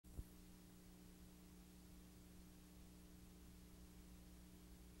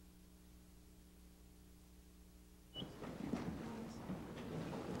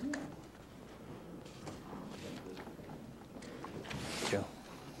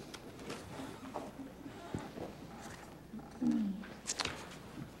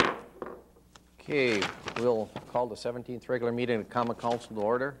Okay, we'll call the 17th regular meeting of Common Council to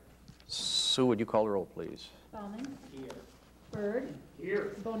order. Sue, would you call the roll, please? Bauman. Here. Bird.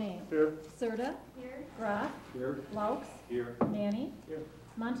 Here. Bonet. Here. Serta. Here. Groff. Here. Laux. Here. Manny. Here.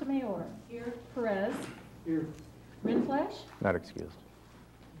 Montemayor. Here. Perez. Here. Rindfleisch. Not excused.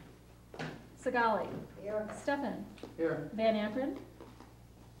 Segali. Here. Steffen. Here. Van Akron.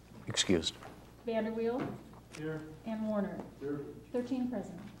 Excused. Vanderweel. Here. And Warner. Here. 13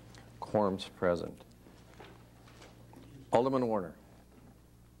 present. Quorum's present. Alderman Warner.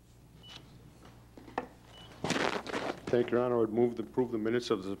 Thank you, Your Honor. I would move to approve the minutes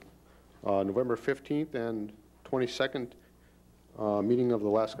of the November 15th and 22nd meeting of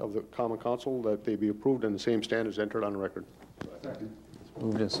the Common Council, that they be approved and the same standards entered on record. Second.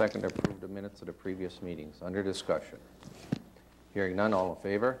 Moved and second to approve the minutes of the previous meetings. Under discussion. Hearing none, all in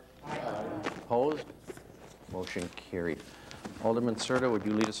favor? Aye. Opposed? Motion carried. Alderman Serta, would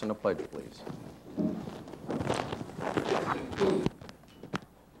you lead us in the pledge, please?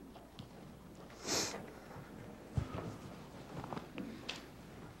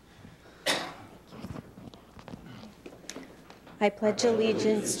 I pledge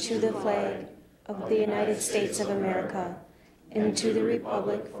allegiance to the flag of the United States of America and to the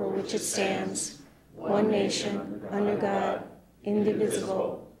republic for which it stands, one nation, under God,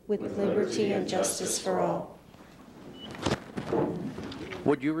 indivisible, with liberty and justice for all.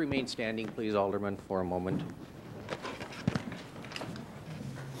 Would you remain standing, please, Alderman, for a moment?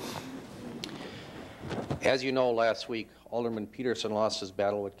 As you know, last week, Alderman Peterson lost his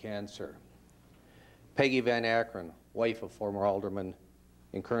battle with cancer. Peggy Van Akron, wife of former Alderman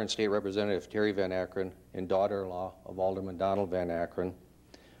and current State Representative Terry Van Akron and daughter-in-law of Alderman Donald Van Akron,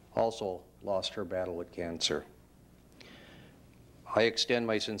 also lost her battle with cancer. I extend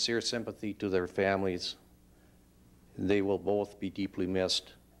my sincere sympathy to their families. They will both be deeply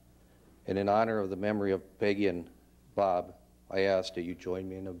missed. And in honor of the memory of Peggy and Bob, I ask that you join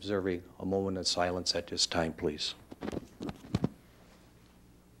me in observing a moment of silence at this time, please.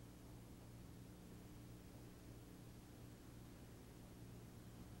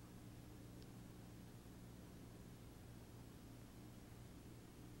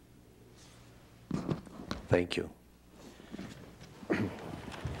 Thank you.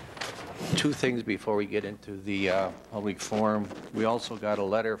 Two things before we get into the public forum. We also got a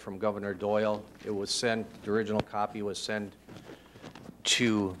letter from Governor Doyle. It was sent, the original copy was sent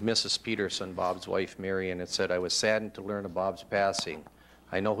to Mrs. Peterson, Bob's wife, Mary, and it said, "I was saddened to learn of Bob's passing.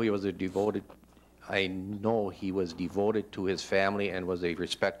 I know he was devoted to his family and was a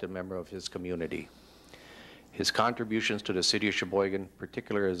respected member of his community. His contributions to the city of Sheboygan,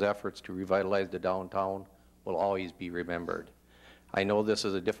 particularly his efforts to revitalize the downtown, will always be remembered. I know this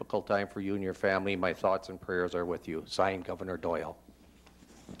is a difficult time for you and your family. My thoughts and prayers are with you." Signed, Governor Doyle.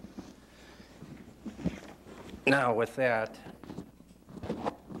 Now, with that,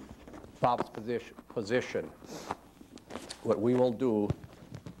 Bob's position. What we will do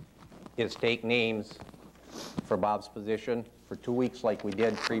is take names for Bob's position for 2 weeks like we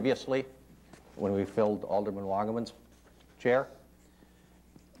did previously when we filled Alderman Wangerman's chair.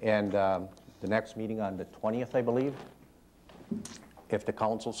 And the next meeting on the 20th, I believe. If the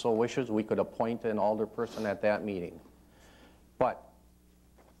council so wishes, we could appoint an alderperson at that meeting. But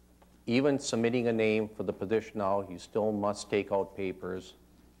even submitting a name for the position now, you still must take out papers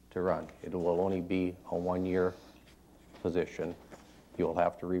to run. It will only be a one-year position. You'll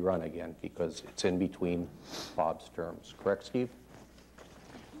have to rerun again because it's in between Bob's terms. Correct, Steve?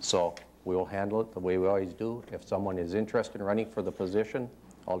 So we will handle it the way we always do. If someone is interested in running for the position,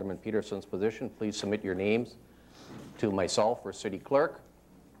 Alderman Peterson's position, please submit your names to myself or city clerk,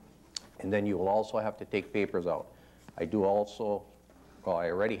 and then you will also have to take papers out. I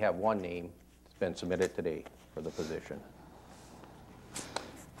already have one name that's been submitted today for the position.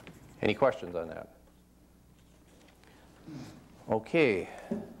 Any questions on that? Okay.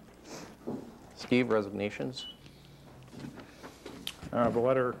 Steve, resignations? I have a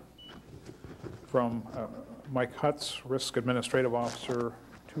letter from Mike Hutz, Risk Administrative Officer,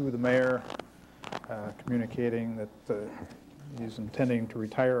 to the mayor, communicating that he's intending to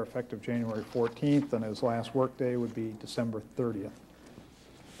retire effective January 14th, and his last workday would be December 30th.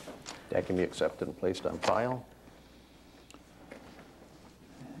 That can be accepted and placed on file.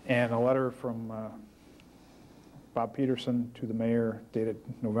 And a letter from Bob Peterson to the mayor dated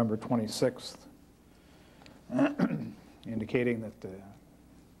November 26th, indicating that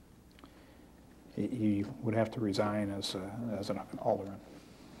he would have to resign as an alderman.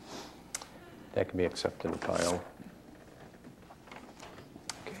 That can be accepted and filed.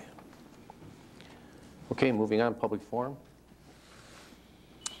 Okay. Okay, moving on, public forum.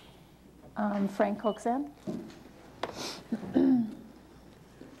 Frank Coxan.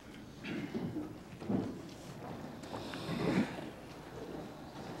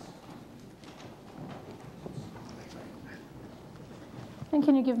 And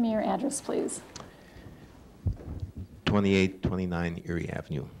can you give me your address, please? 2829 Erie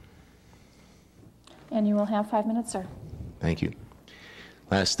Avenue. And you will have 5 minutes, sir. Thank you.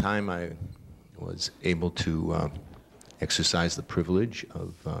 Last time I was able to exercise the privilege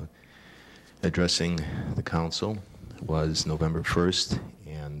of addressing the council was November 1st,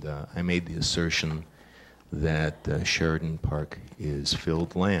 and I made the assertion that Sheridan Park is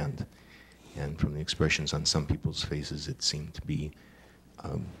filled land. And from the expressions on some people's faces, it seemed to be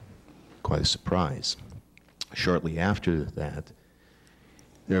quite a surprise. Shortly after that,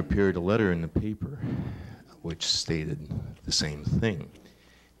 there appeared a letter in the paper which stated the same thing.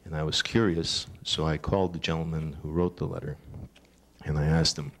 And I was curious, so I called the gentleman who wrote the letter, and I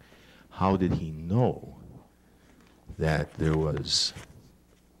asked him, how did he know that there was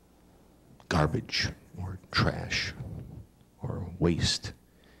garbage or trash or waste?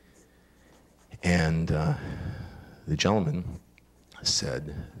 And the gentleman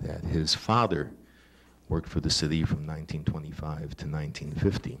said that his father worked for the city from 1925 to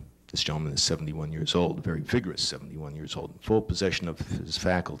 1950. This gentleman is 71 years old, very vigorous 71 years old, in full possession of his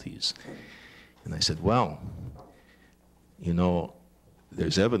faculties. And I said, well, you know,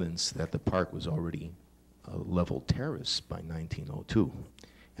 there's evidence that the park was already a level terrace by 1902.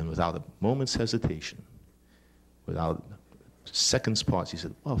 And without a moment's hesitation, without a second's pause, he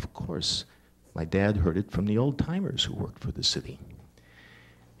said, well, of course, my dad heard it from the old-timers who worked for the city.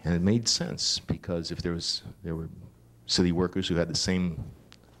 And it made sense, because if there were city workers who had the same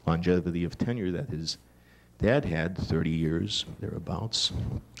longevity of tenure that his dad had, 30 years, thereabouts,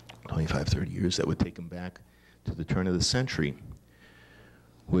 25, 30 years, that would take him back to the turn of the century,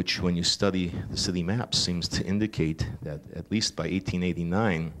 which, when you study the city maps, seems to indicate that at least by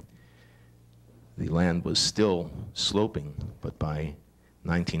 1889, the land was still sloping, but by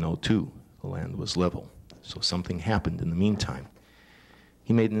 1902, the land was level. So something happened in the meantime.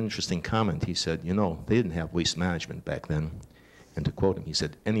 He made an interesting comment. He said, you know, they didn't have waste management back then. And to quote him, he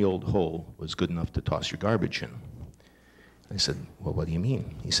said, any old hole was good enough to toss your garbage in. I said, well, what do you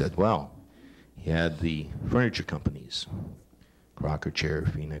mean? He said, well, he had the furniture companies, Crocker Chair,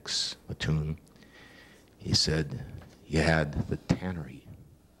 Phoenix, Mattoon. He said, you had the tannery.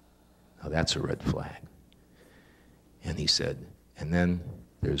 Now that's a red flag. And he said, and then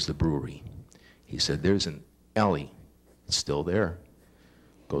there's the brewery. He said, there's an alley, it's still there,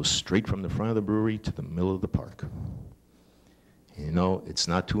 goes straight from the front of the brewery to the middle of the park. And you know, it's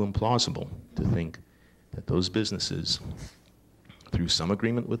not too implausible to think that those businesses, through some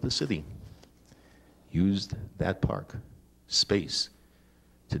agreement with the city, used that park space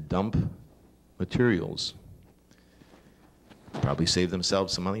to dump materials, probably saved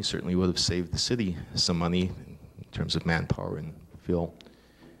themselves some money, certainly would have saved the city some money in terms of manpower and fill,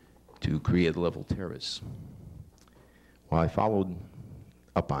 to create a level terrace. Well, I followed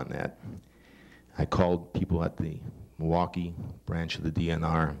up on that. I called people at the Milwaukee branch of the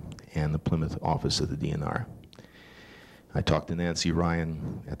DNR and the Plymouth office of the DNR. I talked to Nancy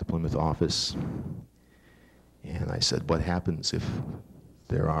Ryan at the Plymouth office, and I said, what happens if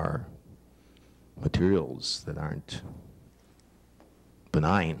there are materials that aren't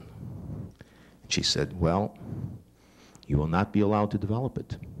benign? And she said, well, you will not be allowed to develop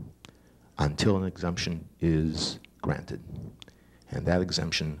it until an exemption is granted. And that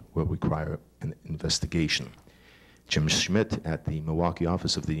exemption will require an investigation. Jim Schmidt at the Milwaukee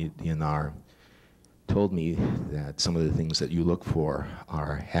office of the DNR told me that some of the things that you look for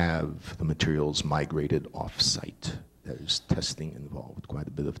are, have the materials migrated off-site. There's testing involved, quite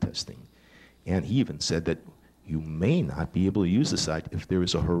a bit of testing. And he even said that you may not be able to use the site if there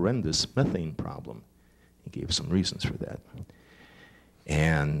is a horrendous methane problem. He gave some reasons for that.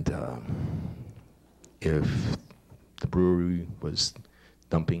 And if the brewery was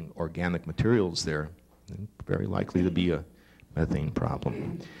dumping organic materials there, very likely to be a methane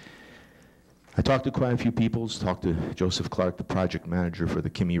problem. I talked to quite a few people, talked to Joseph Clark, the project manager for the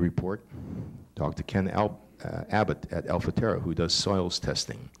Kimmy report, talked to Ken Abbott at Alpha Terra, who does soils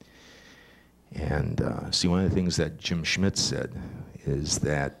testing. And see, one of the things that Jim Schmidt said is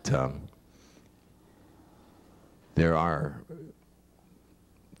that there are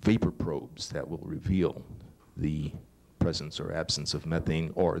vapor probes that will reveal the presence or absence of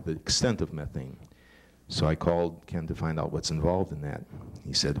methane or the extent of methane. So I called Ken to find out what's involved in that.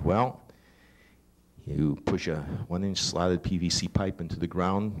 He said, well, you push a 1-inch slotted PVC pipe into the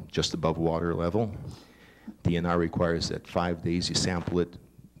ground just above water level. DNR requires that 5 days you sample it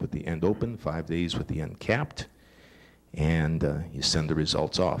with the end open, 5 days with the end capped, and you send the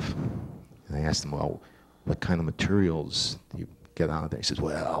results off. And I asked him, well, what kind of materials do you get out of there? He says,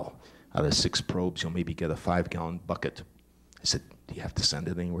 well, out of 6 probes, you'll maybe get a 5-gallon bucket. I said, do you have to send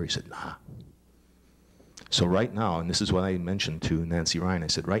it anywhere? He said, nah. So right now, and this is what I mentioned to Nancy Ryan, I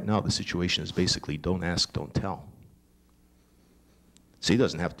said, right now the situation is basically don't ask, don't tell. So he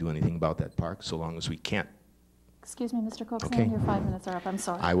doesn't have to do anything about that park so long as we can't. Excuse me, Mr. Coxon, Okay. your 5 minutes are up. I'm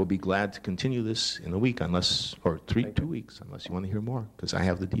sorry. I will be glad to continue this in a week unless, or 2 weeks, unless you want to hear more, because I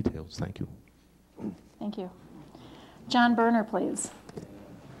have the details. Thank you. Thank you. John Berner, please.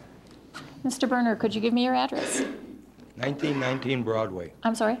 Mr. Berner, could you give me your address? 1919 Broadway.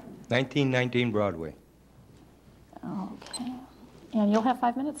 I'm sorry? 1919 Broadway. Okay. And you'll have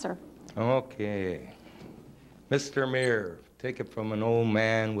 5 minutes, sir. Okay. Mr. Mayor, take it from an old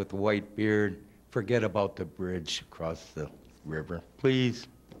man with a white beard. Forget about the bridge across the river. Please,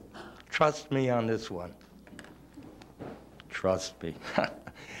 trust me on this one. Trust me.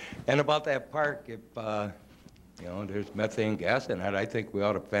 And about that park, if, you know, there's methane gas in it, I think we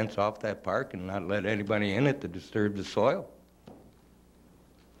ought to fence off that park and not let anybody in it to disturb the soil.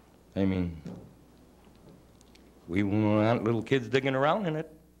 I mean, we won't want little kids digging around in it,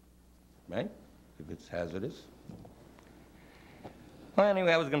 right? If it's hazardous. Well,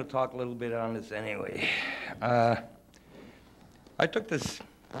 anyway, I was going to talk a little bit on this anyway. I took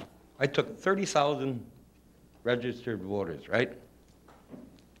 30,000 registered voters, right?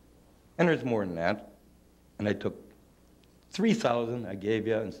 And there's more than that. And I took 3,000 I gave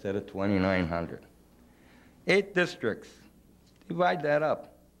you instead of 2,900. 8 districts. Divide that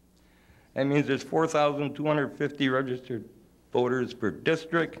up. That means there's 4,250 registered voters per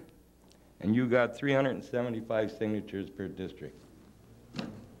district, and you got 375 signatures per district.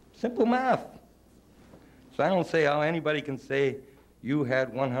 Simple math. So I don't see how anybody can say you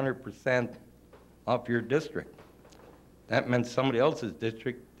had 100% of your district. That meant somebody else's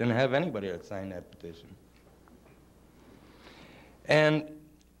district didn't have anybody that signed that petition. And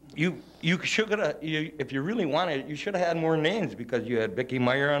if you really wanted, you should have had more names, because you had Vicky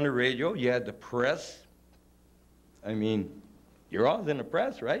Meyer on the radio, you had the press. I mean, you're always in the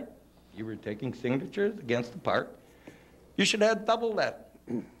press, right? You were taking signatures against the park. You should have double that.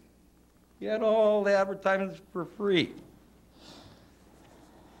 You had all the advertisements for free.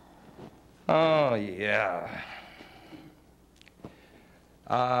 Oh, yeah.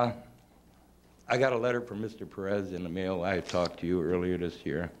 I got a letter from Mr. Perez in the mail. I talked to you earlier this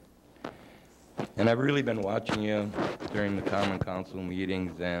year. And I've really been watching you during the Common Council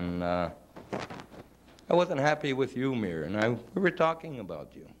meetings, and I wasn't happy with you, Mayor, and we were talking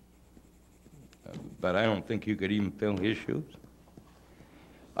about you. But I don't think you could even fill his shoes.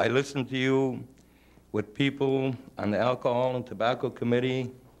 I listened to you with people on the Alcohol and Tobacco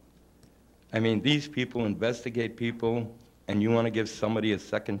Committee. I mean, these people investigate people, and you want to give somebody a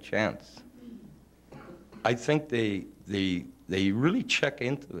second chance. I think they really check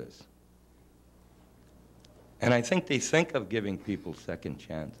into this. And I think they think of giving people second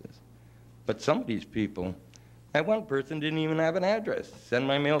chances. But some of these people, that one person didn't even have an address. Send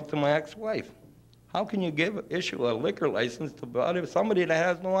my mail to my ex-wife. How can you issue a liquor license to somebody that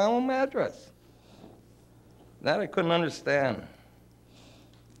has no home address? That I couldn't understand.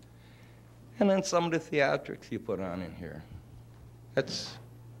 And then some of the theatrics you put on in here. That's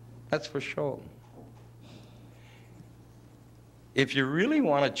for show. If you really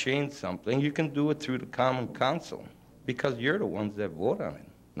want to change something, you can do it through the Common Council, because you're the ones that vote on it,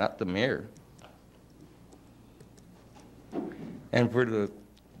 not the mayor. And for the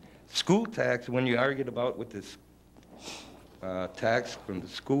school tax, when you argued about with this tax from the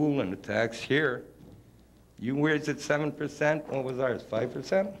school and the tax here, you raised it 7%. What was ours,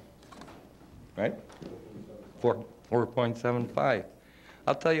 5%? Right? 4.75.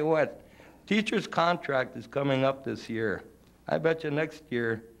 I'll tell you what, teacher's contract is coming up this year. I bet you next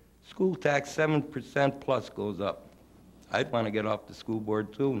year, school tax 7% plus goes up. I'd want to get off the school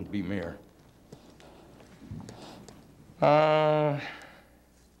board too and be mayor.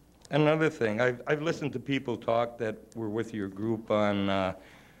 Another thing, I've listened to people talk that were with your group on,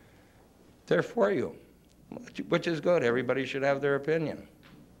 they're for you, which is good. Everybody should have their opinion.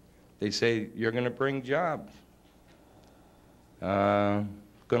 They say you're going to bring jobs, going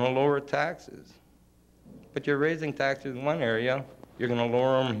to lower taxes. But you're raising taxes in one area. You're going to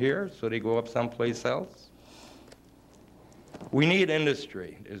lower them here so they go up someplace else. We need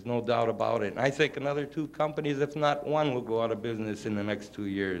industry. There's no doubt about it. And I think another 2 companies, if not one, will go out of business in the next 2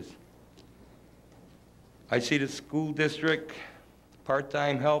 years. I see the school district,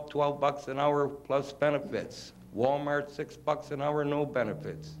 part-time help, $12 an hour plus benefits. Walmart, $6 an hour, no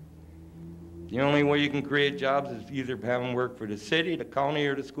benefits. The only way you can create jobs is either have them work for the city, the county,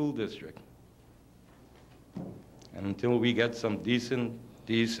 or the school district. And until we get some decent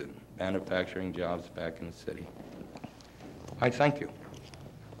manufacturing jobs back in the city. I thank you.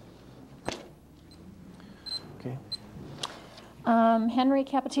 Okay. Henry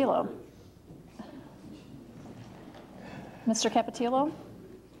Capatillo. Mr. Capatillo?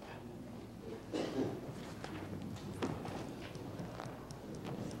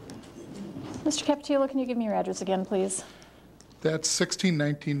 Mr. Capatillo, can you give me your address again, please? That's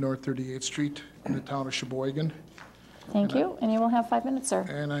 1619 North 38th Street in the town of Sheboygan. Thank you, and you will have 5 minutes, sir.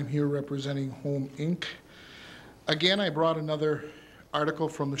 And I'm here representing Home Inc. Again, I brought another article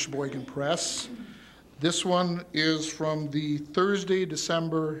from the Sheboygan Press. This one is from the Thursday,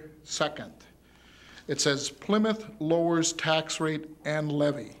 December 2nd. It says, Plymouth lowers tax rate and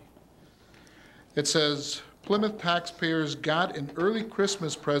levy. It says, Plymouth taxpayers got an early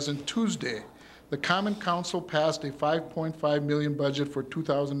Christmas present Tuesday. The Common Council passed a $5.5 million budget for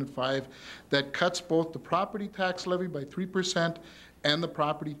 2005 that cuts both the property tax levy by 3% and the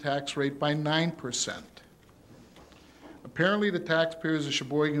property tax rate by 9%. Apparently, the taxpayers of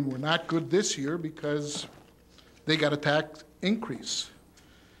Sheboygan were not good this year because they got a tax increase.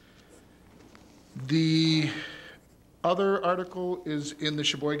 The other article is in the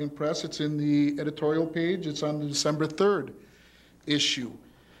Sheboygan Press. It's in the editorial page. It's on the December 3rd issue.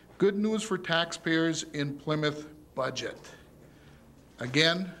 Good news for taxpayers in Plymouth budget.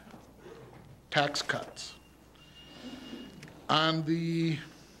 Again, tax cuts. On the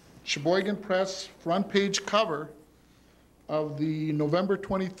Sheboygan Press front page cover of the November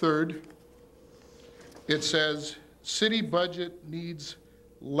 23rd, it says, city budget needs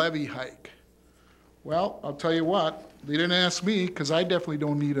levy hike. Well, I'll tell you what, they didn't ask me because I definitely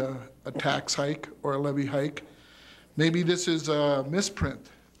don't need a tax hike or a levy hike. Maybe this is a misprint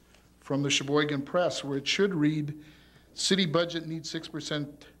from the Sheboygan Press where it should read, city budget needs 6%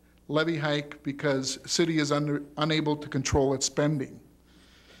 levy hike because city is unable to control its spending.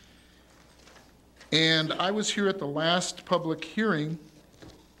 And I was here at the last public hearing,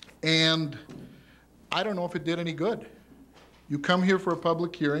 and I don't know if it did any good. You come here for a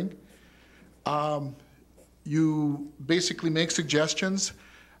public hearing, you basically make suggestions.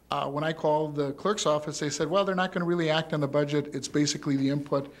 When I called the clerk's office, they said, well, they're not going to really act on the budget. It's basically the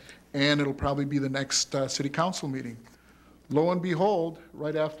input, and it'll probably be the next city council meeting. Lo and behold,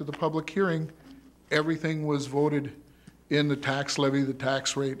 right after the public hearing, everything was voted in, the tax levy, the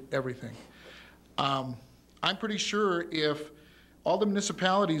tax rate, everything. I'm pretty sure if all the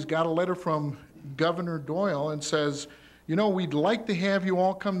municipalities got a letter from Governor Doyle and says, you know, we'd like to have you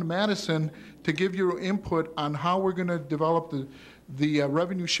all come to Madison to give your input on how we're going to develop the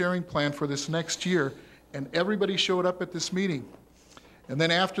revenue sharing plan for this next year, and everybody showed up at this meeting. And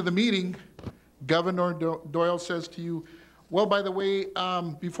then after the meeting, Governor Doyle says to you, well, by the way,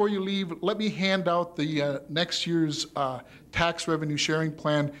 before you leave, let me hand out the next year's tax revenue sharing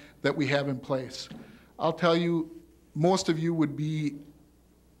plan that we have in place. I'll tell you, most of you would be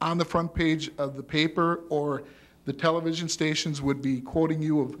on the front page of the paper, or the television stations would be quoting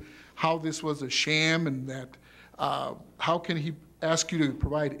you of how this was a sham, and that how can he ask you to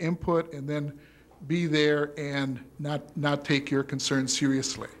provide input and then be there and not take your concerns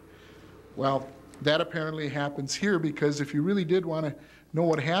seriously. Well, that apparently happens here, because if you really did want to know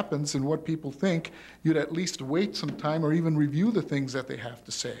what happens and what people think, you'd at least wait some time or even review the things that they have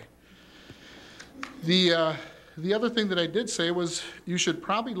to say. The other thing that I did say was you should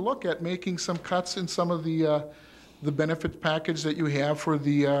probably look at making some cuts in some of the benefit package that you have for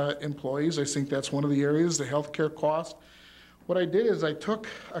the employees. I think that's one of the areas, the healthcare cost. What I did is I took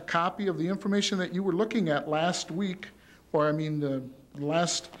a copy of the information that you were looking at last week, or I mean the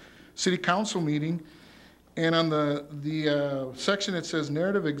last city council meeting, and on the section it says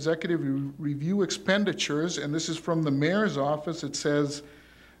narrative executive review expenditures, and this is from the mayor's office. It says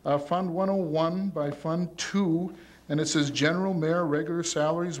Fund 101 by Fund 2, and it says general mayor regular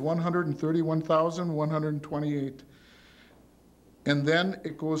salaries $131,128. And then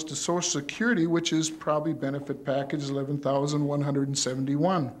it goes to Social Security, which is probably benefit package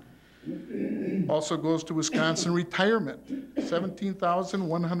 $11,171. Also goes to Wisconsin retirement,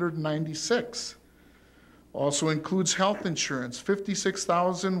 $17,196. Also includes health insurance,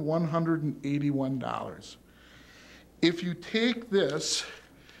 $56,181. If you take this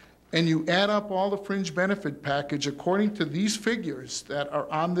and you add up all the fringe benefit package according to these figures that are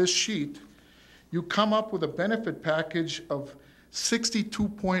on this sheet, you come up with a benefit package of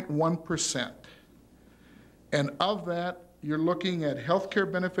 62.1%. And of that, you're looking at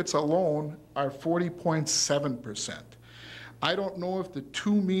healthcare benefits alone are 40.7%. I don't know if the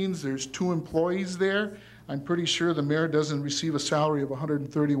 2 means there's 2 employees there. I'm pretty sure the mayor doesn't receive a salary of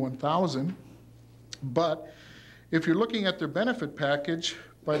 $131,000. But if you're looking at their benefit package,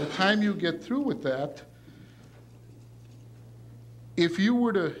 by the time you get through with that, if you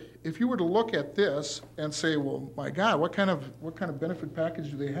were to look at this and say, well, my God, what kind of benefit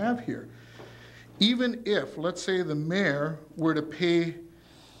package do they have here? Even if, let's say, the mayor were to pay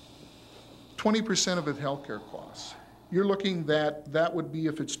 20% of his healthcare costs, you're looking that would be,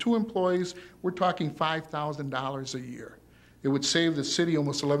 if it's 2 employees, we're talking $5,000 a year. It would save the city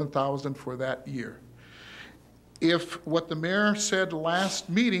almost $11,000 for that year. If what the mayor said last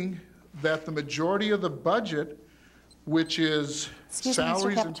meeting, that the majority of the budget, which is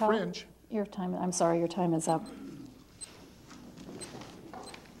salaries and fringe. Your time, I'm sorry, your time is up.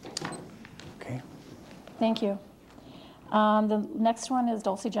 Okay. Thank you. The next one is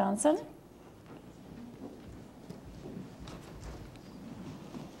Dulcie Johnson.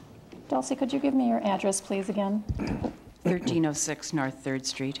 Dulcie, could you give me your address, please, again? 1306 North 3rd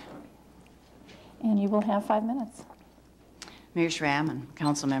Street. And you will have 5 minutes. Mayor Schramm and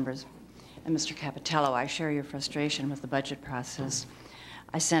council members, and Mr. Capitello, I share your frustration with the budget process.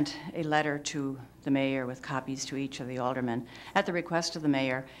 I sent a letter to the mayor with copies to each of the aldermen at the request of the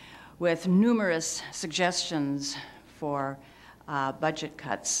mayor with numerous suggestions for budget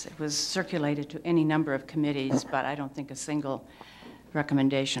cuts. It was circulated to any number of committees, but I don't think a single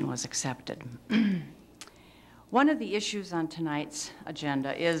recommendation was accepted. One of the issues on tonight's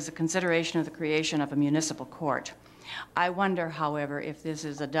agenda is the consideration of the creation of a municipal court. I wonder, however, if this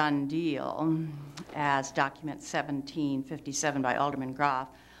is a done deal, as document 1757 by Alderman Groff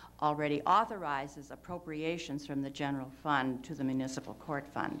already authorizes appropriations from the general fund to the municipal court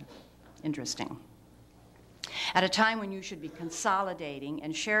fund. Interesting. At a time when you should be consolidating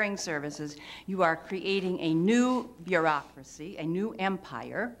and sharing services, you are creating a new bureaucracy, a new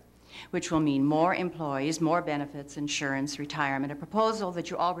empire, which will mean more employees, more benefits, insurance, retirement, a proposal that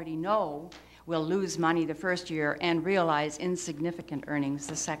you already know will lose money the first year and realize insignificant earnings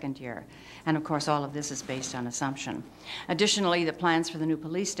the second year. And of course, all of this is based on assumption. Additionally, the plans for the new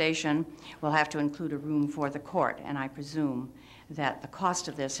police station will have to include a room for the court, and I presume that the cost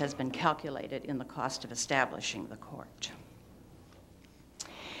of this has been calculated in the cost of establishing the court.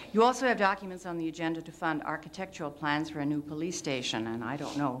 You also have documents on the agenda to fund architectural plans for a new police station, and I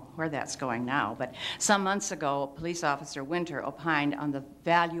don't know where that's going now, but some months ago, Police Officer Winter opined on the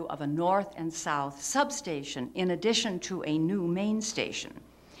value of a north and south substation in addition to a new main station.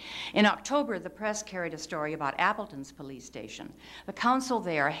 In October, the press carried a story about Appleton's police station. The council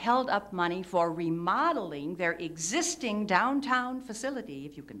there held up money for remodeling their existing downtown facility,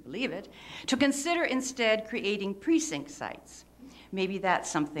 if you can believe it, to consider instead creating precinct sites. Maybe that's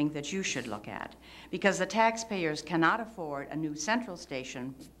something that you should look at, because the taxpayers cannot afford a new central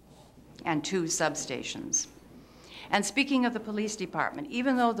station and 2 substations. And speaking of the police department,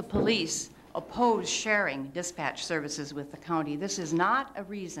 even though the police oppose sharing dispatch services with the county, this is not a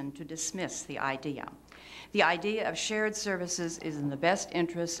reason to dismiss the idea. The idea of shared services is in the best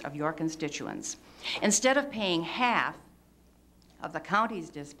interest of your constituents. Instead of paying half of the county's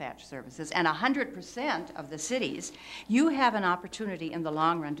dispatch services and 100% of the city's, you have an opportunity in the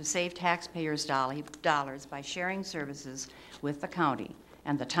long run to save taxpayers' dollars by sharing services with the county,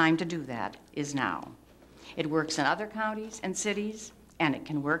 and the time to do that is now. It works in other counties and cities, and it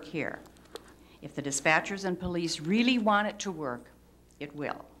can work here. If the dispatchers and police really want it to work, it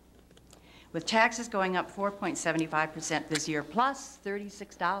will. With taxes going up 4.75% this year, plus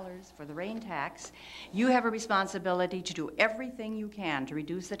 $36 for the rain tax, you have a responsibility to do everything you can to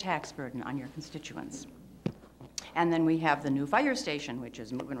reduce the tax burden on your constituents. And then we have the new fire station, which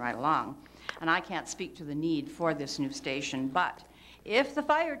is moving right along. And I can't speak to the need for this new station, but if the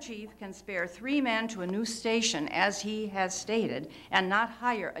fire chief can spare 3 men to a new station, as he has stated, and not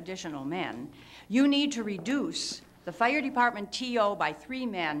hire additional men, you need to reduce the fire department TO by 3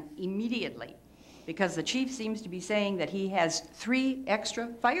 men immediately, because the chief seems to be saying that he has 3 extra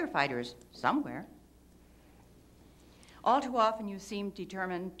firefighters somewhere. All too often you seem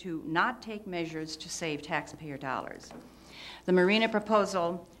determined to not take measures to save taxpayer dollars. The marina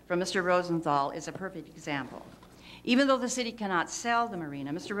proposal from Mr. Rosenthal is a perfect example. Even though the city cannot sell the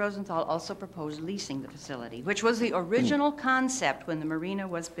marina, Mr. Rosenthal also proposed leasing the facility, which was the original concept when the marina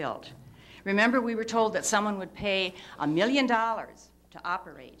was built. Remember, we were told that someone would pay $1 million to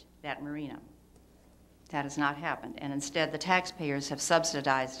operate that marina. That has not happened, and instead the taxpayers have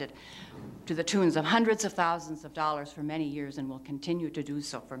subsidized it to the tunes of hundreds of thousands of dollars for many years and will continue to do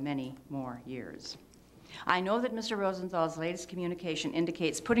so for many more years. I know that Mr. Rosenthal's latest communication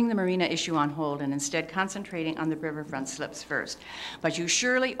indicates putting the marina issue on hold and instead concentrating on the riverfront slips first. But you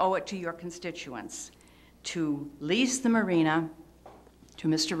surely owe it to your constituents to lease the marina to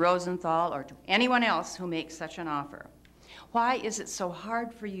Mr. Rosenthal or to anyone else who makes such an offer. Why is it so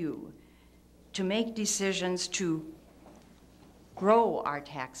hard for you to make decisions to grow our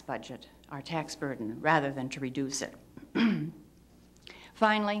tax budget, our tax burden, rather than to reduce it?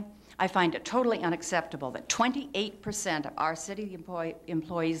 Finally, I find it totally unacceptable that 28% of our city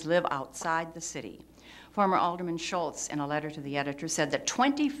employees live outside the city. Former Alderman Schultz, in a letter to the editor, said that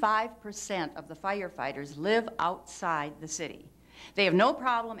 25% of the firefighters live outside the city. They have no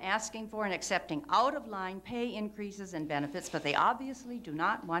problem asking for and accepting out-of-line pay increases and benefits, but they obviously do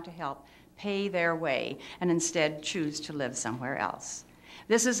not want to help pay their way and instead choose to live somewhere else.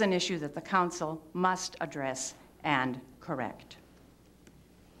 This is an issue that the council must address and correct.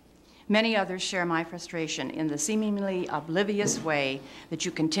 Many others share my frustration in the seemingly oblivious way that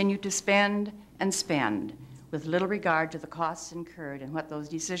you continue to spend and spend with little regard to the costs incurred and what those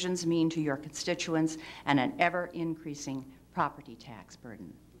decisions mean to your constituents and an ever-increasing property tax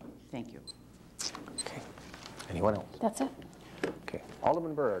burden. Thank you. Okay. Anyone else? That's it. Okay.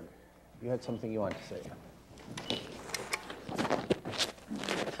 Alderman Berg, you had something you wanted to say.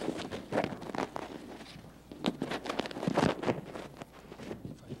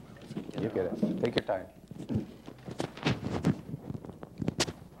 You get it. Take your time.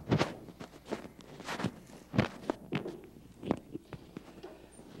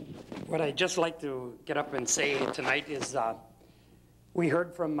 What I'd just like to get up and say tonight is we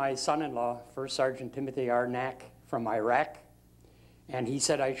heard from my son-in-law, First Sergeant Timothy Arnak from Iraq, and he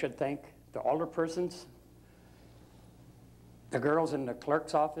said I should thank the alderpersons, the girls in the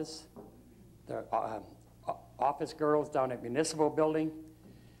clerk's office, the office girls down at Municipal Building,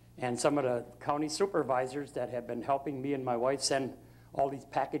 and some of the county supervisors that have been helping me and my wife send all these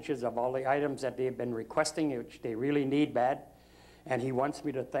packages of all the items that they've been requesting, which they really need bad. And he wants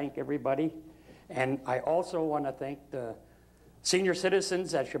me to thank everybody. And I also want to thank the senior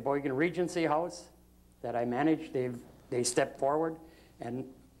citizens at Sheboygan Regency House that I manage. They stepped forward. And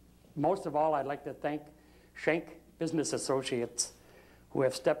most of all, I'd like to thank Schenck Business Associates who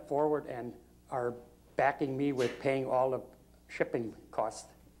have stepped forward and are backing me with paying all the shipping costs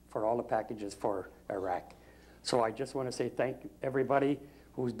for all the packages for Iraq. So I just want to say thank everybody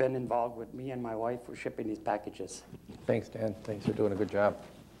who's been involved with me and my wife for shipping these packages. Thanks, Dan. Thanks for doing a good job.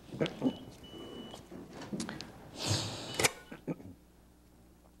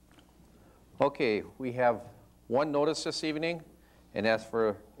 Okay, we have one notice this evening, and that's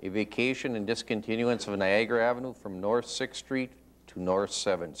for a vacation and discontinuance of Niagara Avenue from North 6th Street to North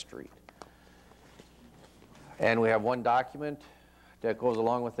 7th Street. And we have one document that goes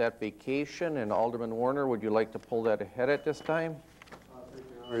along with that vacation, and Alderman Warner, would you like to pull that ahead at this time?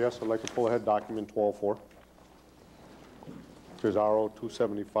 Yes, I'd like to pull ahead document 12-4. Which is RO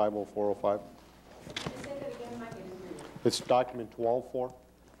 275-0405. It's document 12-4.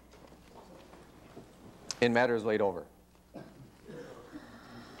 In matters laid over.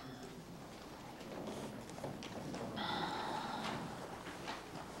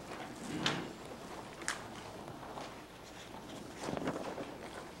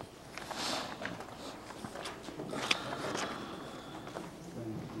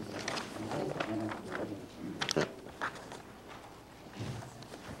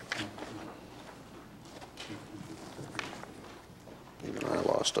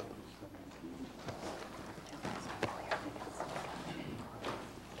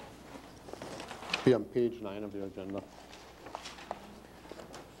 Be on page 9 of the agenda.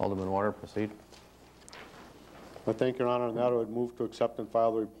 Alderman Warner, proceed. I thank Your Honor, and that I would move to accept and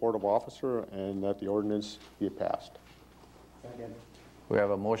file the report of officer and that the ordinance be passed. Second. We have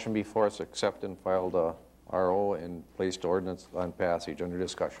a motion before us, accept and file the RO and place the ordinance on passage. Under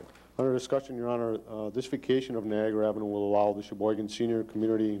discussion. Under discussion, Your Honor, this vacation of Niagara Avenue will allow the Sheboygan Senior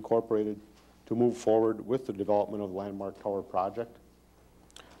Community Incorporated to move forward with the development of the Landmark Tower project.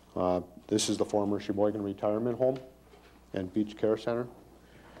 This is the former Sheboygan Retirement Home and Beach Care Center.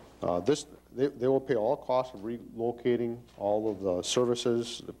 They will pay all costs of relocating all of the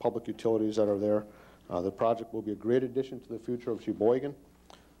services, the public utilities that are there. The project will be a great addition to the future of Sheboygan.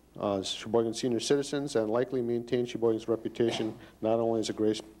 Sheboygan senior citizens, and likely maintain Sheboygan's reputation not only as a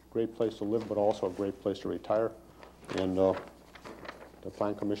great place to live, but also a great place to retire. And the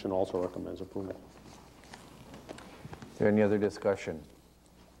Plan Commission also recommends approval. Is there any other discussion?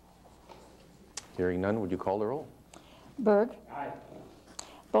 Hearing none, would you call the roll? Berg. Aye.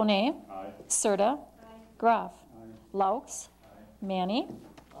 Bonet. Aye. Serta. Graf. Laux. Manny.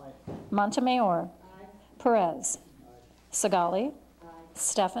 Montemayor. Perez. Sagali.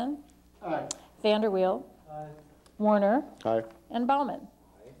 Steffen. Vanderweel. Warner. Aye. And Bauman.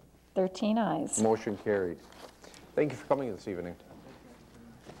 13 ayes. Motion carried. Thank you for coming this evening.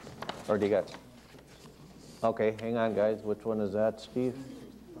 Or do you got? Okay, hang on, guys. Which one is that, Steve?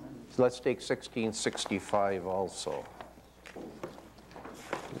 So let's take 1665 also.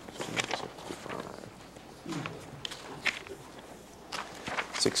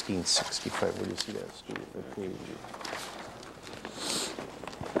 1665, where do you see that, Steve? What page?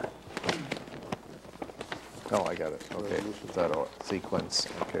 Oh, I got it, okay. Is that a sequence?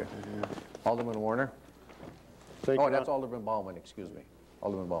 Okay. Alderman Warner? Oh, that's Alderman Bauman, excuse me.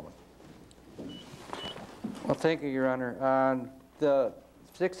 Alderman Bauman. Well, thank you, Your Honor. On the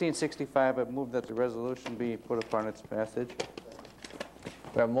 1665, I move that the resolution be put upon its passage.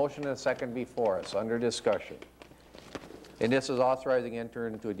 We have a motion and a second before us, under discussion. And this is authorizing enter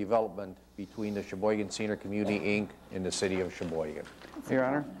into a development between the Sheboygan Senior Community, Inc. and the City of Sheboygan. Your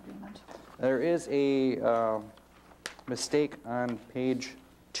Honor, there is a mistake on page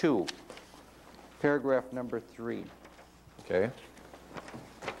 2, paragraph number 3. Okay.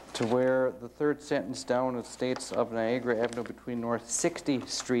 To where the third sentence down it states of Niagara Avenue between North 60th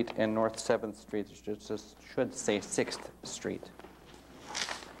Street and North 7th Street. It should say 6th Street.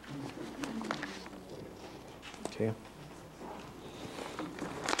 Okay.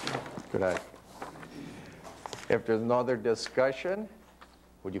 Good eye. If there's no other discussion,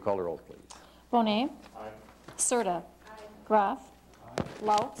 would you call the roll, please? Bonet. Aye. Serta. Aye. Groff. Aye.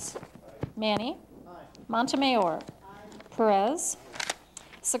 Louts. Aye. Manny. Aye. Montemayor. Aye. Perez.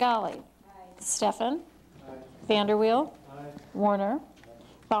 Sagali. Aye. Steffen. Aye. Vanderweel. Aye. Warner. Aye.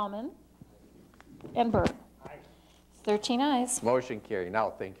 Bauman. And Berg. Aye. 13 ayes. Motion carried.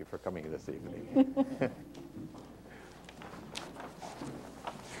 Now, thank you for coming this evening.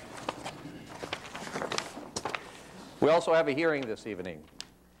 We also have a hearing this evening.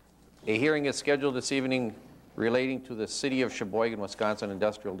 A hearing is scheduled this evening relating to the City of Sheboygan, Wisconsin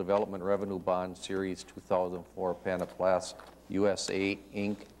Industrial Development Revenue Bond Series 2004 Panaplas USA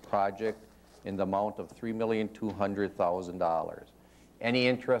Inc. project in the amount of $3,200,000. Any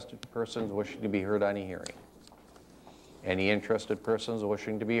interested persons wishing to be heard on a hearing? Any interested persons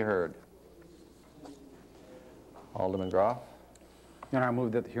wishing to be heard? Alderman Groff? Your Honor, I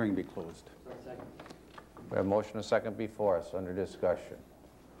move that the hearing be closed. We have a motion and a second before us under discussion.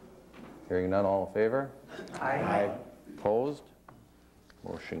 Hearing none, all in favor? Aye. Opposed?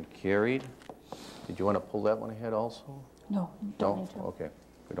 Motion carried. Did you want to pull that one ahead also? No, don't need to. Okay,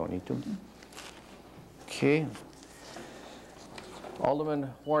 we don't need to. Okay.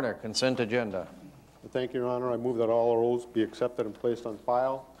 Alderman Warner, consent agenda. Thank you, Your Honor. I move that all rolls be accepted and placed on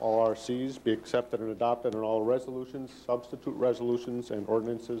file, all RCs be accepted and adopted, and all resolutions, substitute resolutions, and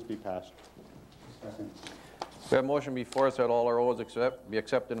ordinances be passed. We have a motion before us that all our O's be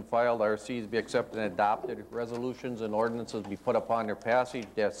accepted and filed, RCs be accepted and adopted, resolutions and ordinances be put upon their passage.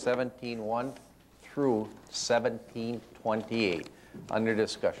 That's 17-1 through 1728. Under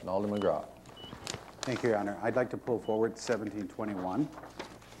discussion, Alderman Groff. Thank you, Your Honor. I'd like to pull forward 1721.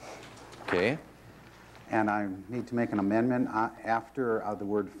 Okay. And I need to make an amendment after the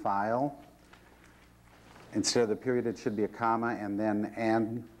word file. Instead of the period, it should be a comma, and then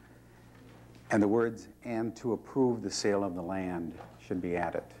and the words "and to approve the sale of the land" should be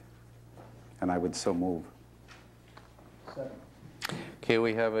added. And I would so move. Second. Okay,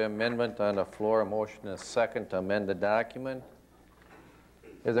 we have an amendment on the floor, a motion and a second to amend the document.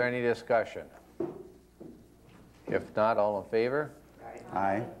 Is there any discussion? If not, all in favor?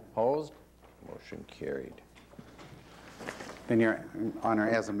 Aye. Opposed? Motion carried. Then, Your Honor,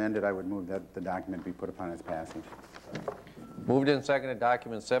 as amended, I would move that the document be put upon its passage. Moved and seconded,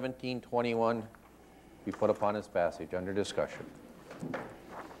 document 1721 be put upon its passage. Under discussion.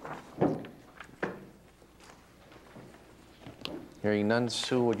 Hearing none,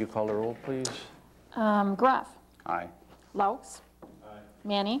 Sue, would you call the roll, please? Groff. Aye. Louts. Aye.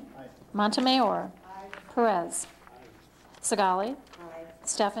 Manny. Aye. Montemayor. Aye. Perez. Aye. Sagali. Aye.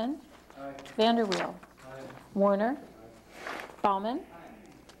 Steffen. Aye. Vanderweel. Aye. Warner. Aye. Bauman. Aye.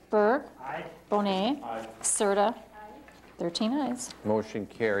 Berg. Aye. Bonet. Aye. Serta. 13 ayes. Motion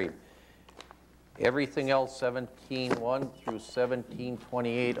carried. Everything else, 17-1 through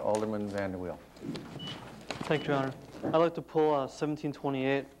 1728, Alderman Vanderweel. Thank you, Your Honor. I'd like to pull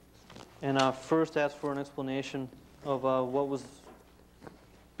 1728 and first ask for an explanation of what was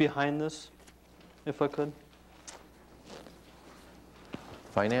behind this, if I could.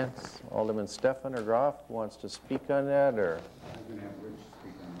 Finance, Alderman Steffen or Groff wants to speak on that, or? I'm going to have Rich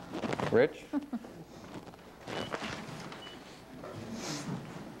speak on that. Rich?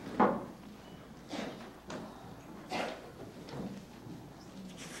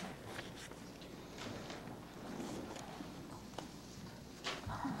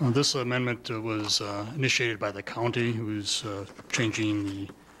 This amendment was initiated by the county, who's changing the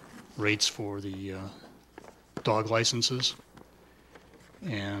rates for the dog licenses.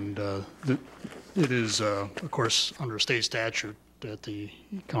 And it is, of course, under state statute that the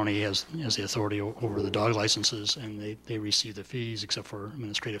county has the authority over the dog licenses, and they receive the fees, except for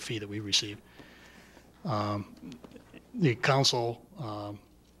administrative fee that we receive. The council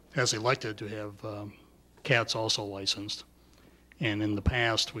has elected to have cats also licensed. And in the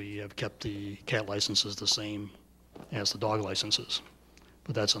past, we have kept the cat licenses the same as the dog licenses.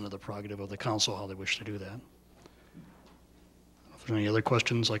 But that's under the prerogative of the council how they wish to do that. If there are any other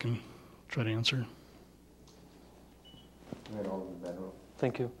questions, I can try to answer.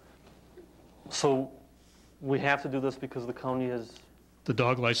 Thank you. So we have to do this because the county has... The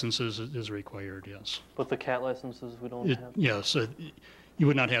dog licenses is required, yes. But the cat licenses we don't have? Yes. You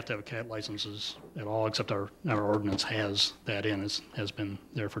would not have to have cat licenses at all, except our ordinance has that in, has been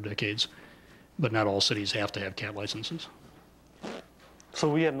there for decades. But not all cities have to have cat licenses. So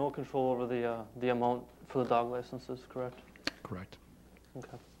we have no control over the amount for the dog licenses, correct? Correct.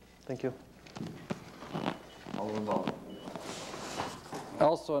 Okay, thank you.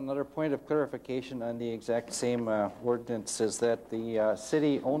 Also, another point of clarification on the exact same ordinance is that the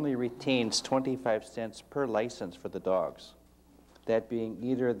city only retains 25 cents per license for the dogs. That being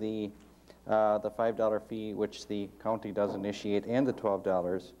either the $5 fee, which the county does initiate, and the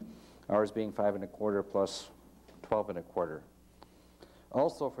 $12, ours being 5 1/4 plus 12 1/4.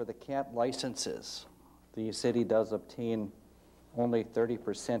 Also, for the cat licenses, the city does obtain only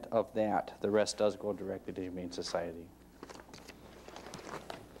 30% of that. The rest does go directly to Humane Society.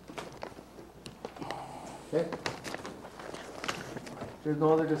 Okay. There's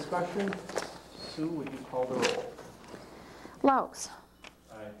no other discussion. Sue, would you call the roll? Laux.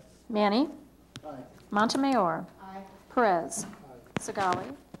 Aye. Manny. Aye. Montemayor. Aye. Perez.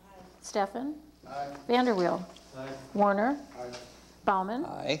 Sagali. Steffen. Vanderweel. Warner. Bauman.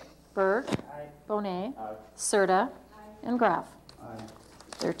 Berg. Bonet. Serta. And Graff.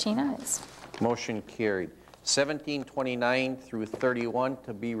 13 ayes. Motion carried. 1729 through 31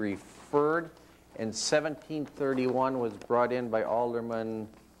 to be referred, and 1731 was brought in by Alderman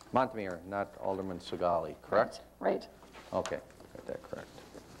Montemayor, not Alderman Sagali, correct? Right. Okay, got that correct.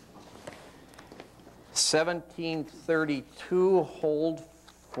 1732 hold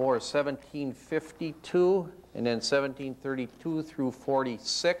for 1752, and then 1732 through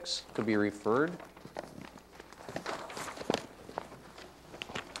 46 to be referred.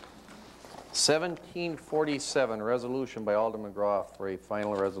 1747, resolution by Alderman Groff for a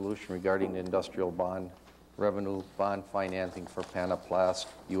final resolution regarding the industrial bond revenue bond financing for Panaplast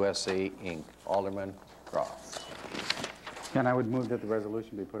USA, Inc. Alderman Groff. And I would move that the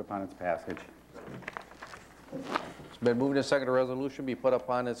resolution be put upon its passage. It's been moved and seconded, a resolution be put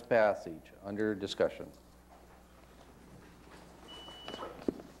upon its passage. Under discussion.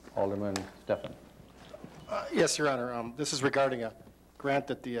 Alderman Steffen. Yes, Your Honor. This is regarding a grant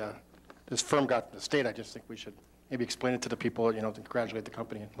that this firm got from the state. I just think we should maybe explain it to the people, to congratulate the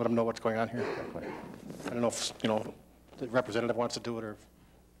company and let them know what's going on here. I don't know if, the representative wants to do it or if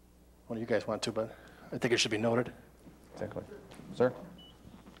one of you guys want to, but I think it should be noted. Exactly. Sir?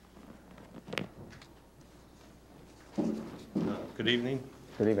 Good evening.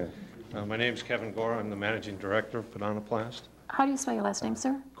 Good evening. My name is Kevin Gore. I'm the managing director of Panaplast. How do you spell your last name,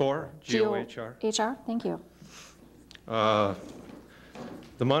 sir? Gore, G-O-H-R. H-R, thank you. The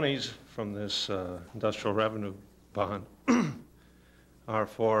monies from this industrial revenue bond are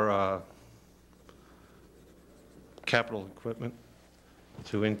for capital equipment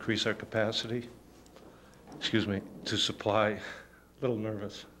to increase our capacity, to supply, a little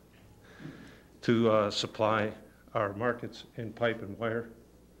nervous, to supply our markets in pipe and wire.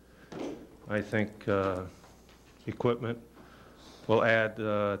 I think equipment will add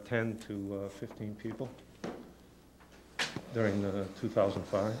 10 to 15 people during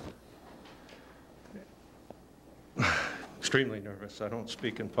 2005. Extremely nervous. I don't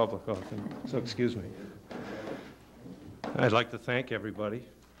speak in public often, so excuse me. I'd like to thank everybody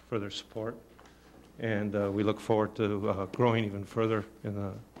for their support, and we look forward to growing even further in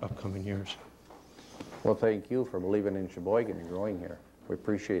the upcoming years. Well, thank you for believing in Sheboygan and growing here. We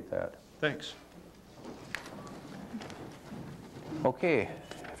appreciate that. Thanks. Okay,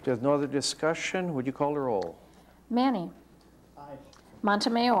 if there's no other discussion, would you call the roll? Manny. Aye.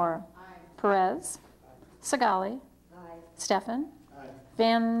 Montemayor. Aye. Perez. Sagali. Aye. Steffen. Aye.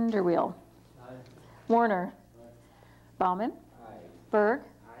 Vanderweel. Aye. Warner. Aye. Bauman. Aye. Berg.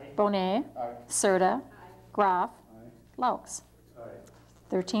 Aye. Bonet. Aye. Serta. Aye. Graff. Aye. Laux. Aye.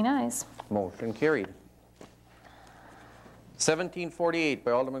 13 ayes. Motion carried. 1748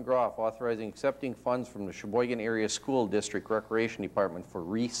 by Alderman Groff, authorizing accepting funds from the Sheboygan Area School District Recreation Department for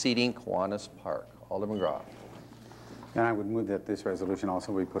reseeding Kiwanis Park. Alderman Groff. And I would move that this resolution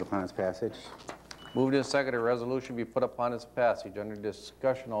also be put upon its passage. Moved and seconded, a resolution be put upon its passage. Under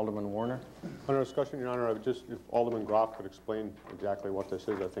discussion, Alderman Warner. Under discussion, Your Honor, I would just, if Alderman Groff could explain exactly what this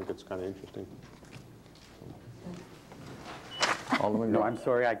is, I think it's kind of interesting. Alderman No, Groff. I'm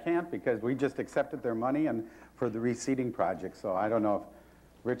sorry, I can't, because we just accepted their money and for the reseeding project, so I don't know if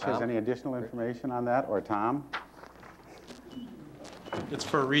Rich has any additional information on that, or Tom? It's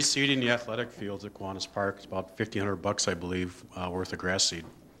for reseeding the athletic fields at Kiwanis Park. It's about $1,500, I believe, worth of grass seed.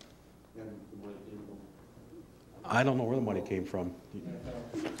 I don't know where the money came from.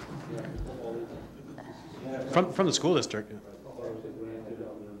 From the school district.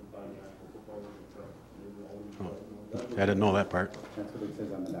 Oh, I didn't know that part. That's what it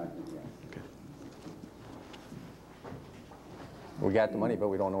says on the document, yeah. Okay. We got the money, but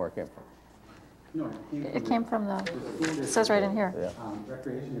we don't know where it came from. No, It came from the, it says right in here. Yeah.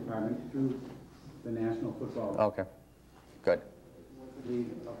 Recreation Department through the National Football Okay. Good. League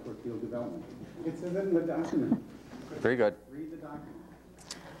for Field Development. It says it in the document. Very good. Read the document.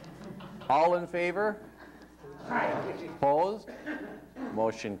 All in favor? Opposed?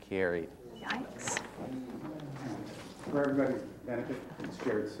 Motion carried. Yikes. For everybody's benefit, it's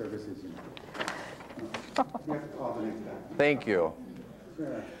shared services. You have to call the next time. Thank you.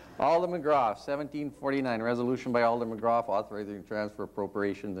 Sure. Alderman Groff, 1749, resolution by Alderman Groff authorizing transfer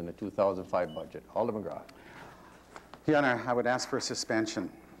appropriations in the 2005 budget. Alderman Groff. Your Honor, I would ask for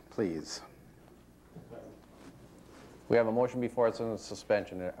suspension, please. We have a motion before us on the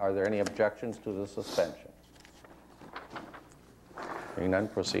suspension. Are there any objections to the suspension? Hearing none,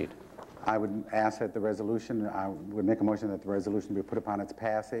 proceed. I would ask that the resolution, I would make a motion that the resolution be put upon its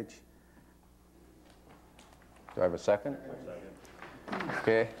passage. Do I have a second?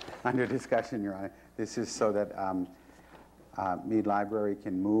 Okay. Under discussion, Your Honor. This is so that Mead Library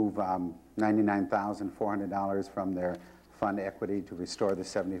can move $99,400 from their fund equity to restore the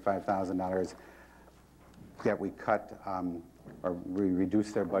 $75,000 that we cut or we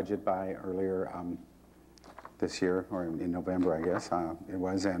reduced their budget by earlier this year, or in November, I guess it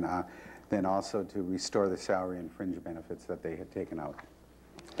was, and then also to restore the salary and fringe benefits that they had taken out.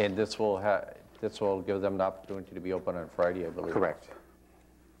 And this will give them the opportunity to be open on Friday, I believe. Correct.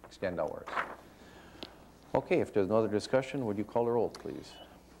 Extend hours. Okay, if there's no other discussion, would you call the roll, please?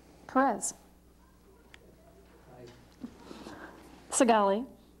 Perez. Segali.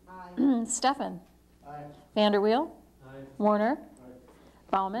 Steffen. Vanderweel. Warner.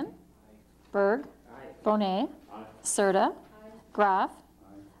 Bauman. Berg. Bonet. Serta. Groff.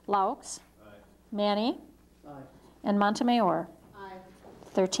 Laux. Manny. And Montemayor.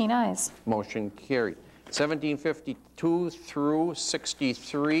 13 ayes. Motion carried. 1752 through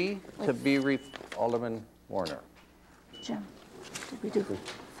 63 to be Alderman Warner. Jim, did we do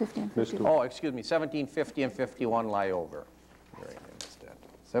 50 and 51? Oh, excuse me, 1750 and 51 lie over. Right, instead.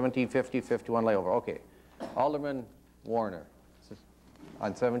 1750, 51 lie over. Okay. Alderman Warner.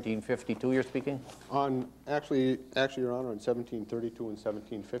 On 1752 you're speaking? On, actually, Your Honor, on 1732 and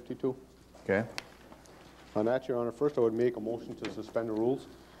 1752. Okay. On that, Your Honor, first I would make a motion to suspend the rules.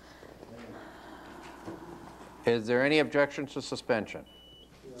 Is there any objections to suspension?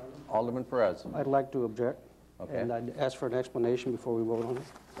 Alderman Perez. I'd like to object. Okay. And I'd ask for an explanation before we vote on it.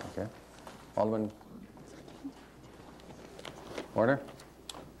 Okay. Alderman Warner?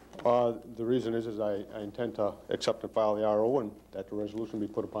 The reason is I intend to accept and file the RO and that the resolution be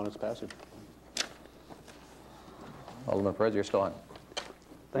put upon its passage. Alderman Perez, you're still on.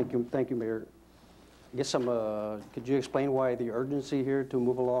 Thank you, Mayor. I guess could you explain why the urgency here to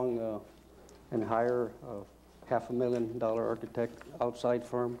move along and hire a $500,000 architect outside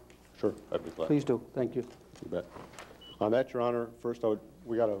firm? Sure, I'd be glad. Please do. Thank you. You bet. On that, Your Honor, first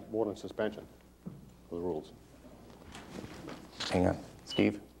we got to vote on suspension of the rules. Hang on.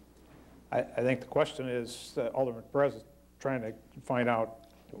 Steve? I think the question is, Alderman Perez is trying to find out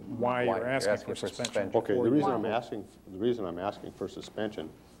why you're asking for suspension. Okay, the reason I'm asking for suspension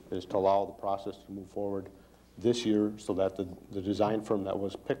is to allow the process to move forward this year so that the design firm that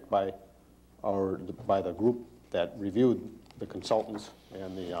was picked by the group that reviewed the consultants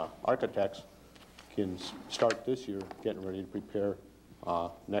and the architects can start this year getting ready to prepare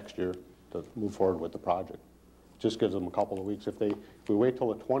next year to move forward with the project. Just gives them a couple of weeks. If we wait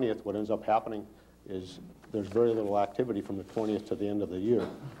till the 20th, what ends up happening is there's very little activity from the 20th to the end of the year.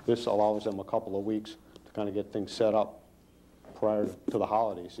 This allows them a couple of weeks to kind of get things set up prior to the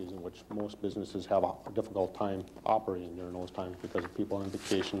holiday season, which most businesses have a difficult time operating during those times because of people on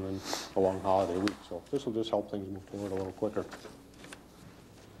vacation and a long holiday week. So this will just help things move forward a little quicker.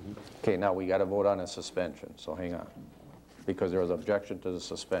 Okay, now we got to vote on a suspension, so hang on. Because there was objection to the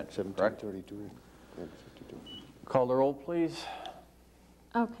suspension, correct? 1732. Call the roll, please.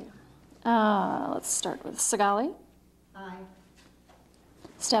 Okay. Let's start with Segali. Aye.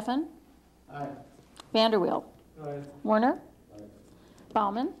 Steffen. Aye. Vanderweel. Aye. Warner. Aye.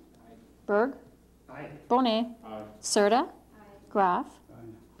 Bauman. Berg. Aye. Bonet. Aye. Serta. Graf.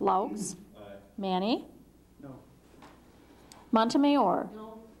 Laux. Aye. Manny. No. Montemayor.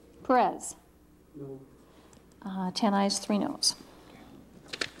 No. Perez. No. 10 ayes, 3 noes.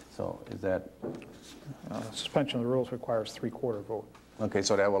 So is that, Suspension of the rules requires 3/4 vote. okay,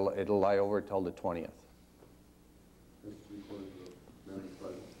 so that will, it'll lie over till the 20th.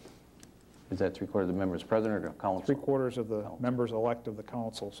 Is that 3/4 of the members present or the council? 3/4 of the members elect of the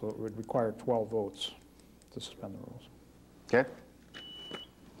council, so it would require 12 votes to suspend the rules. Okay.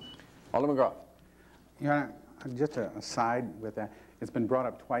 Alderman Groff. Your Honor, just a aside with that, it's been brought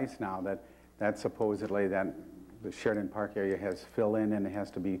up twice now that supposedly that the Sheridan Park area has fill in and it has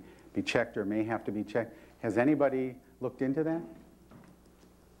to be checked or may have to be checked. Has anybody looked into that?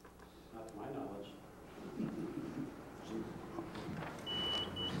 Not to my knowledge.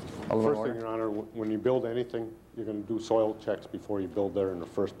 Alderman First Warner. thing, Your Honor, when you build anything, you're going to do soil checks before you build there in the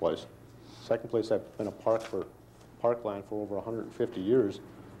first place. Second place, that's been a parkland for over 150 years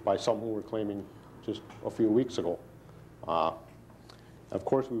by some who were claiming just a few weeks ago. Of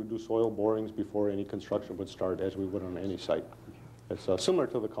course, we would do soil borings before any construction would start, as we would on any site. It's similar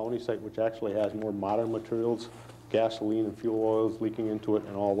to the county site, which actually has more modern materials, gasoline and fuel oils leaking into it,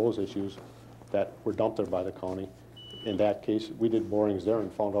 and all those issues that were dumped there by the county. In that case, we did borings there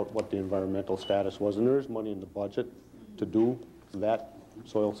and found out what the environmental status was. And there is money in the budget to do that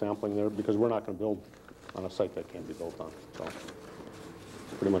soil sampling there, because we're not going to build on a site that can't be built on. So it's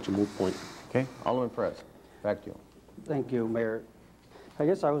pretty much a moot point. Okay, Alderman Perez, back to you. Thank you, Mayor. I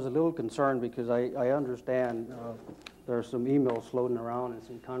guess I was a little concerned because I understand there are some emails floating around and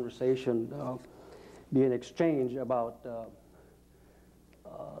some conversation being exchanged about the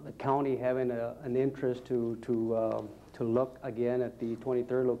county having an interest to look again at the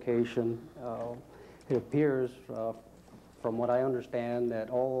 23rd location. It appears, from what I understand, that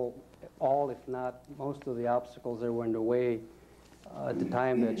all, if not most of the obstacles that were in the way at the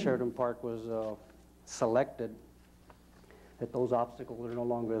time that Sheridan Park was selected, that those obstacles are no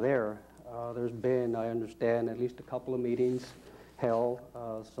longer there. There's been, I understand, at least a couple of meetings held.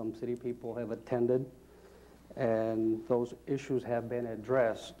 Some city people have attended, and those issues have been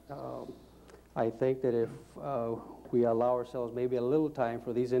addressed. I think that if we allow ourselves maybe a little time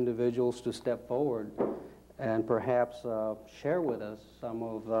for these individuals to step forward and perhaps share with us some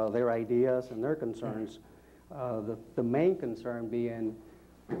of their ideas and their concerns, the main concern being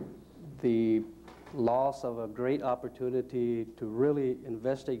the loss of a great opportunity to really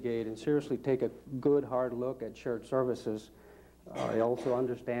investigate and seriously take a good hard look at shared services. I also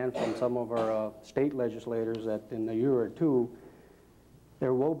understand from some of our state legislators that in a year or two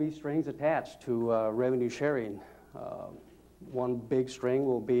there will be strings attached to revenue sharing. One big string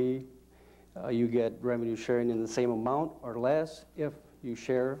will be you get revenue sharing in the same amount or less if you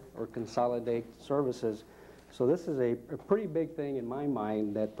share or consolidate services. So this is a pretty big thing in my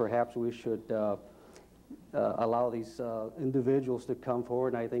mind that perhaps we should allow these individuals to come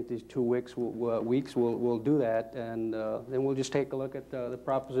forward, and I think these 2 weeks will do that, and then we'll just take a look at the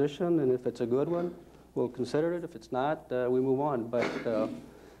proposition, and if it's a good one, we'll consider it. If it's not, we move on. But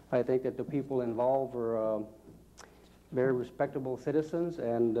I think that the people involved are very respectable citizens,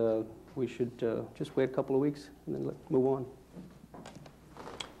 and we should just wait a couple of weeks and then move on.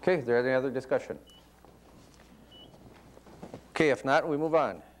 Okay, is there any other discussion? Okay, if not, we move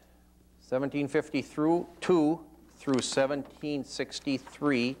on. 1752 through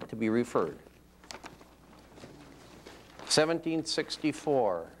 1763 to be referred.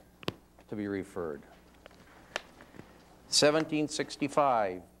 1764 to be referred.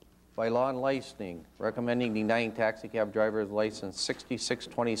 1765, by law and licensing, recommending denying taxi cab driver's license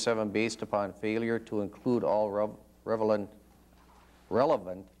 6627 based upon failure to include all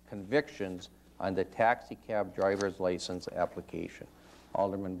relevant convictions on the taxi cab driver's license application.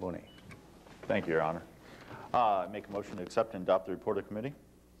 Alderman Bonet. Thank you, Your Honor. Make a motion to accept and adopt the report of committee.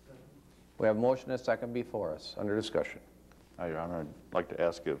 We have a motion and a second before us. Under discussion. Your Honor, I'd like to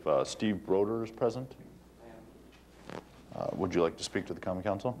ask if Steve Broder is present. Would you like to speak to the Common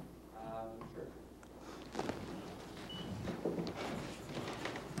Council?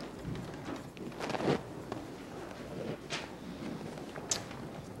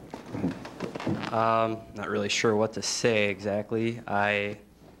 Not really sure what to say exactly. I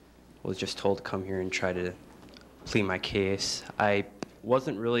was just told to come here and try to plead my case. I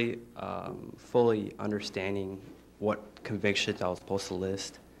wasn't really fully understanding what convictions I was supposed to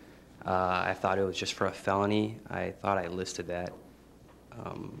list. I thought it was just for a felony. I thought I listed that.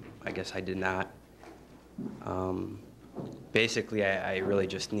 I guess I did not. Basically, I really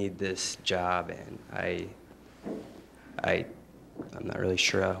just need this job, and I'm not really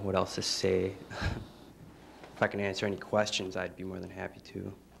sure what else to say. If I can answer any questions, I'd be more than happy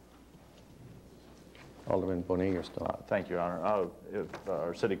to. Alderman Bonet, you're still. Thank you, Your Honor. If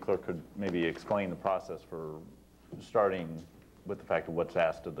our city clerk could maybe explain the process for starting with the fact of what's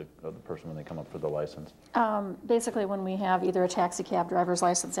asked of the person when they come up for the license. Basically, when we have either a taxi cab driver's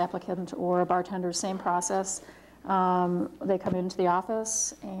license applicant or a bartender, same process. They come into the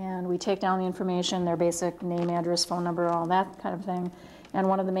office and we take down the information, their basic name, address, phone number, all that kind of thing. And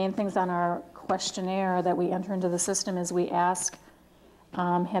one of the main things on our questionnaire that we enter into the system is we ask,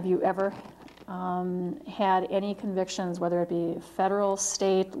 have you ever had any convictions, whether it be federal,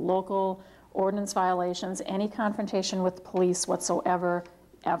 state, local, ordinance violations, any confrontation with the police whatsoever,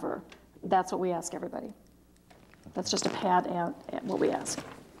 ever. That's what we ask everybody. That's just a pad at what we ask.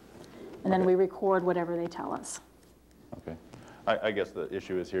 And then we record whatever they tell us. Okay. I guess the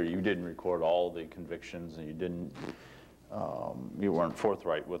issue is here, you didn't record all the convictions, and you didn't, you weren't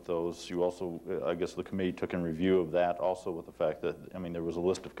forthright with those. You also, I guess the committee took in review of that also with the fact that, I mean, there was a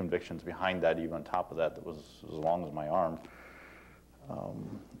list of convictions behind that, even on top of that, that was as long as my arm,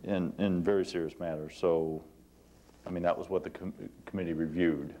 in very serious matters. So, I mean, that was what the committee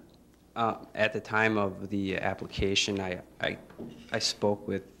reviewed. At the time of the application, I spoke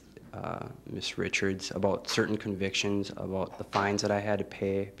with Ms. Richards about certain convictions, about the fines that I had to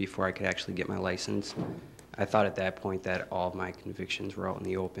pay before I could actually get my license. I thought at that point that all of my convictions were out in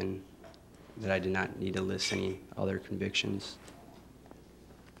the open, that I did not need to list any other convictions.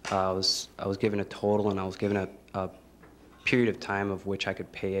 I was given a total, and I was given a period of time of which I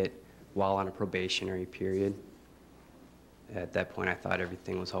could pay it while on a probationary period. At that point, I thought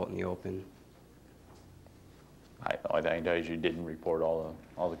everything was out in the open. I think you didn't report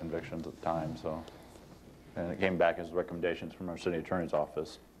all the convictions at the time, so, and it came back as recommendations from our city attorney's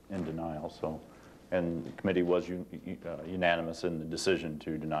office in denial. So, and the committee was unanimous in the decision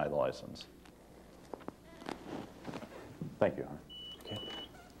to deny the license. Thank you, Your Honor. Okay.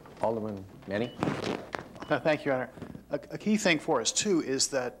 Alderman Manny. Thank you, Your Honor. A key thing for us too is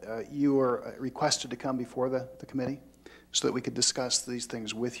that you were requested to come before the committee so that we could discuss these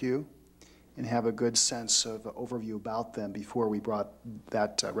things with you and have a good sense of overview about them before we brought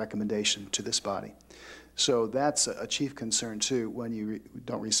that recommendation to this body. So that's a chief concern too. When you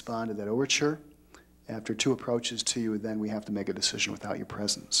don't respond to that overture, after 2 approaches to you, then we have to make a decision without your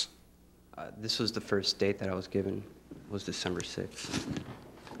presence. This was the first date that I was given, was December 6th.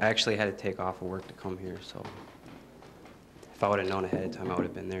 I actually had to take off of work to come here, so if I would have known ahead of time, I would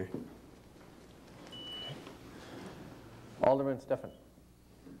have been there. Alderman Stefan.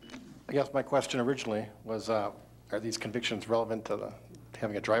 I guess my question originally was, are these convictions relevant to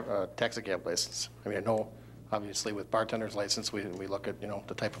having a taxi cab license? I mean, I know, obviously, with bartender's license, we look at,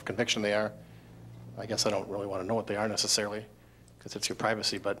 the type of conviction they are. I guess I don't really want to know what they are necessarily, because it's your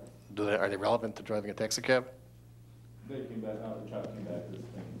privacy, but are they relevant to driving a taxi cab? They came back, the child came back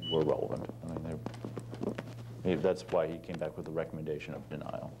as were relevant. I mean, that's why he came back with the recommendation of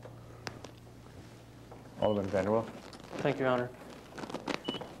denial. Alderman Vanderwell. Thank you, Your Honor.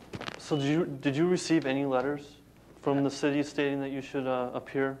 So did you receive any letters from the city stating that you should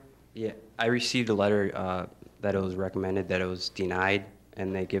appear? Yeah, I received a letter that it was recommended that it was denied,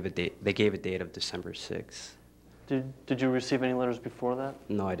 and they gave a date of December 6th. Did you receive any letters before that?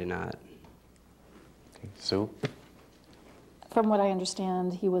 No, I did not. Okay. Sue? From what I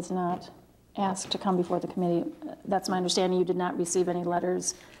understand, he was not asked to come before the committee. That's my understanding. You did not receive any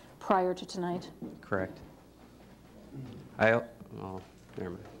letters prior to tonight? Correct. Oh,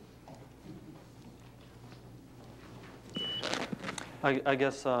 never mind. I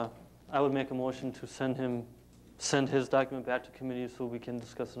guess I would make a motion to send his document back to committee so we can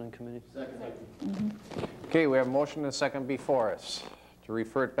discuss it in committee. Second. Okay, we have a motion and a second before us to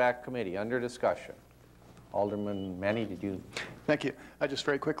refer it back committee under discussion. Alderman Manny, did you? Thank you. Just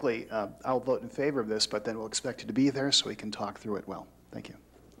very quickly, I'll vote in favor of this, but then we'll expect you to be there so we can talk through it well. Thank you.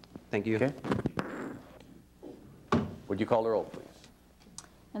 Thank you. Okay. Would you call the roll, please?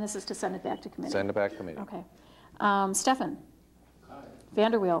 And this is to send it back to committee? Send it back to committee. Okay. Stefan? Aye.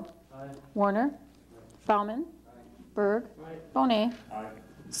 Vanderweel? Aye. Warner? Aye. Bauman? Aye. Berg? Aye. Bonet? Aye.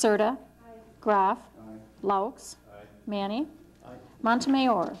 Serta? Aye. Graf? Aye. Laux? Aye. Manny? Aye.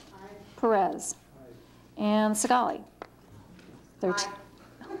 Montemayor? Aye. Perez? And Sigali?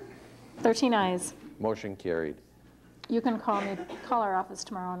 13 ayes. Motion carried. You can call our office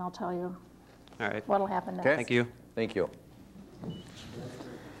tomorrow, and I'll tell you All right. what'll happen next. Okay. Thank you. Thank you.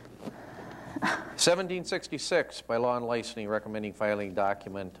 1766, by law and licensing, recommending filing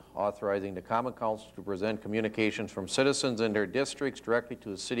document authorizing the Common Council to present communications from citizens in their districts directly to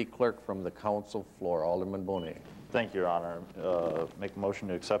the city clerk from the council floor. Alderman Bonet. Thank you, Your Honor. Make a motion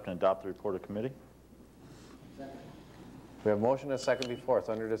to accept and adopt the report of committee. We have a motion and a second before us.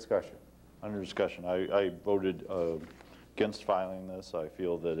 Under discussion. Under discussion. I voted against filing this. I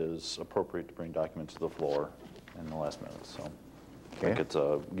feel that it is appropriate to bring documents to the floor in the last minute. So I think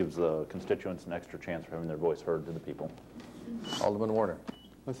it gives the constituents an extra chance for having their voice heard to the people. Alderman Warner.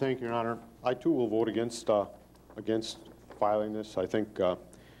 Thank you, Your Honor. I too will vote against filing this. I think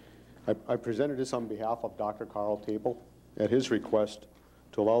I presented this on behalf of Dr. Carl Table at his request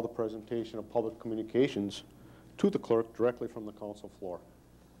to allow the presentation of public communications to the clerk directly from the council floor.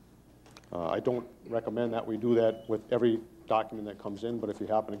 I don't recommend that we do that with every document that comes in, but if you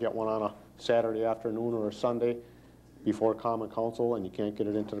happen to get one on a Saturday afternoon or a Sunday before Common Council and you can't get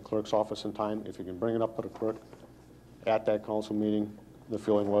it into the clerk's office in time, if you can bring it up to the clerk at that council meeting, the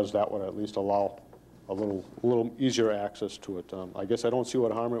feeling was that would at least allow a little easier access to it. I guess I don't see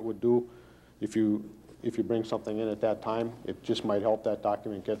what harm it would do if you bring something in at that time. It just might help that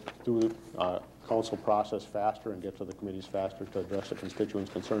document get through the council process faster and get to the committees faster to address the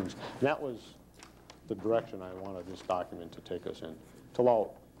constituents' concerns. And that was the direction I wanted this document to take us in, to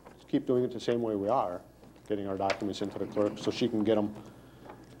keep doing it the same way we are, getting our documents into the clerk so she can get them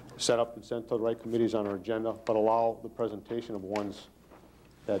set up and sent to the right committees on our agenda, but allow the presentation of ones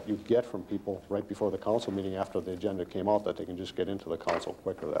that you get from people right before the council meeting after the agenda came out, that they can just get into the council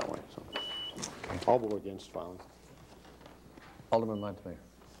quicker that way. So I'll vote against filing. Alderman Montemayor.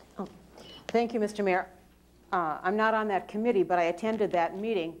 Oh, thank you, Mr. Mayor. I'm not on that committee, but I attended that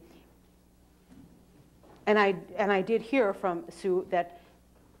meeting, and I did hear from Sue that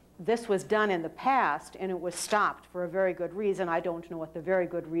this was done in the past and it was stopped for a very good reason. I don't know what the very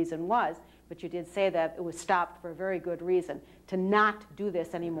good reason was, but you did say that it was stopped for a very good reason, to not do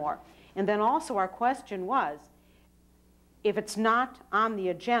this anymore. And then also our question was, if it's not on the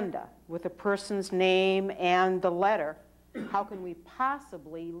agenda with a person's name and the letter, how can we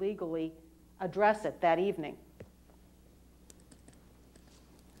possibly legally address it that evening?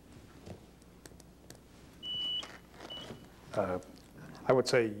 I would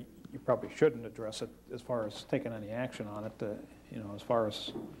say you probably shouldn't address it as far as taking any action on it. As far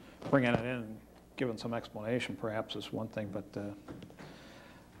as bringing it in and giving some explanation perhaps is one thing,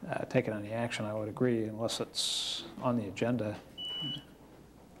 but taking any action, I would agree, unless it's on the agenda.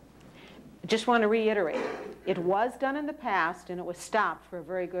 Just want to reiterate, it was done in the past and it was stopped for a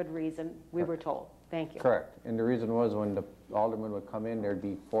very good reason, we were told. Thank you. Correct. And the reason was when the alderman would come in, there'd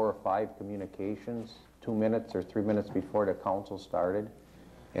be 4 or 5 communications, 2 minutes or 3 minutes before the council started.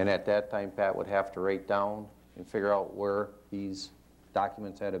 And at that time, Pat would have to write down and figure out where these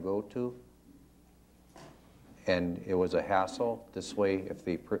documents had to go to. And it was a hassle. This way, if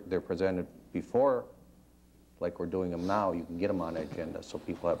they're presented before, like we're doing them now, you can get them on the agenda so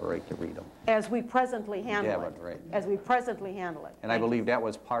people have a right to read them. As we presently handle Yeah, it. right. As we presently handle it. And I believe that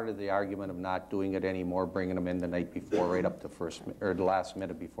was part of the argument of not doing it anymore, bringing them in the night before, right up to the last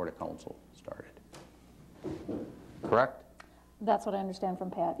minute before the council started. Correct? That's what I understand from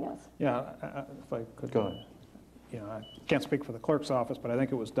Pat, yes. Yeah, if I could. Go ahead. I can't speak for the clerk's office, but I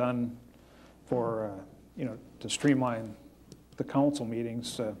think it was done for, to streamline the council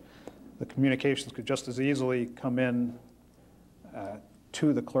meetings. The communications could just as easily come in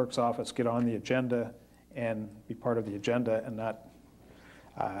to the clerk's office, get on the agenda, and be part of the agenda, and not,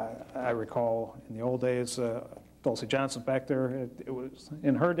 I recall in the old days, Dulcie Johnson back there, it was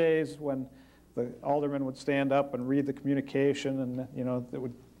in her days when the alderman would stand up and read the communication, and it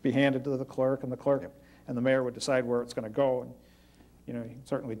would be handed to the clerk, and the clerk and the mayor would decide where it's going to go. And you can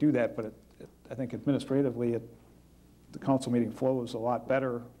certainly do that, but I think administratively, the council meeting flows a lot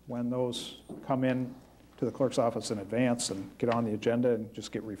better when those come in to the clerk's office in advance and get on the agenda and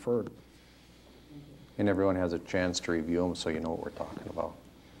just get referred. And everyone has a chance to review them, so you know what we're talking about.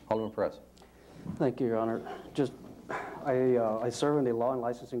 Alderman Perez. Thank you, Your Honor. I serve in the Law and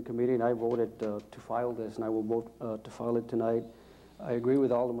Licensing Committee, and I voted to file this, and I will vote to file it tonight. I agree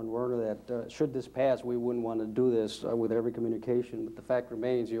with Alderman Werner that should this pass, we wouldn't want to do this with every communication, but the fact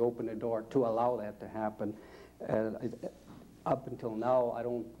remains you open the door to allow that to happen. And up until now, I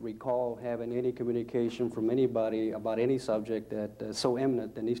don't recall having any communication from anybody about any subject that is so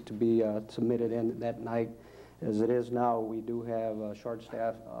imminent that needs to be submitted in that night. As it is now, we do have a short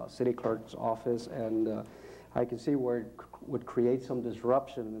staff city clerk's office, and I can see where it would create some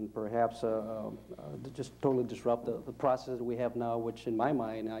disruption and perhaps just totally disrupt the process that we have now, which in my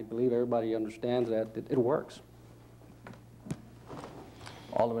mind, I believe everybody understands that it works.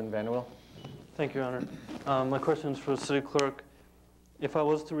 Alderman Vanderwill. Thank you, Your Honor. My question is for the city clerk. If I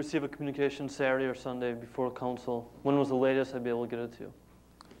was to receive a communication Saturday or Sunday before council, when was the latest I'd be able to get it to you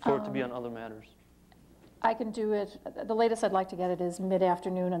for it to be on other matters? I can do it, the latest I'd like to get it is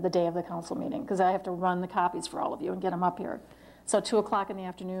mid-afternoon on the day of the council meeting, because I have to run the copies for all of you and get them up here. So 2 o'clock in the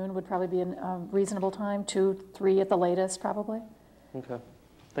afternoon would probably be a reasonable time, 2, 3 at the latest, probably. Okay,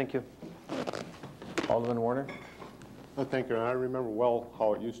 thank you. Alderman Warner. Thank you. I remember well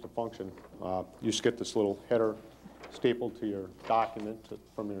how it used to function. You used to get this little header stapled to your document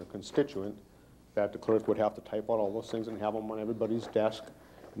from your constituent that the clerk would have to type out all those things and have them on everybody's desk.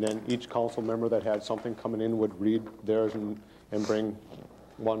 And then each council member that had something coming in would read theirs and bring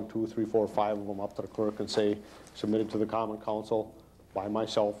 1, 2, 3, 4, 5 of them up to the clerk and say, submitted to the common council by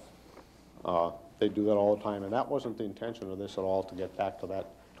myself. They do that all the time. And that wasn't the intention of this at all, to get back to that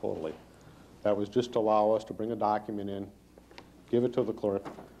totally. That was just to allow us to bring a document in, give it to the clerk.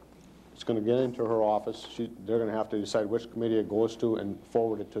 It's going to get into her office. They're going to have to decide which committee it goes to and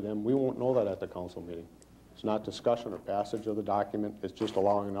forward it to them. We won't know that at the council meeting. It's not discussion or passage of the document. It's just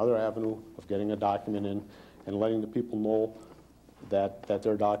allowing another avenue of getting a document in and letting the people know that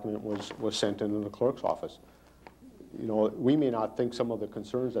their document was sent into the clerk's office. You know, we may not think some of the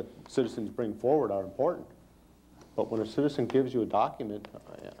concerns that citizens bring forward are important, but when a citizen gives you a document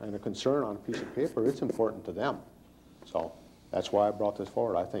and a concern on a piece of paper, it's important to them. So that's why I brought this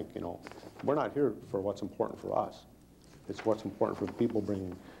forward. I think, you know, we're not here for what's important for us. It's what's important for the people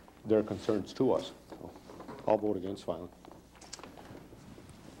bringing their concerns to us. So I'll vote against filing.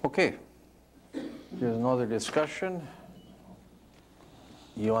 Okay. There's no other discussion.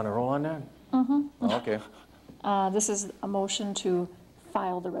 You want to roll on that? Mm-hmm. Okay. This is a motion to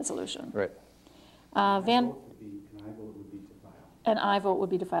file the resolution. Right. An aye vote would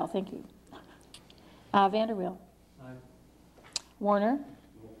be to file. Thank you. Vanderweel. Aye. Warner.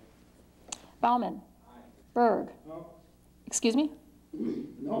 Bauman. Berg. No. Excuse me?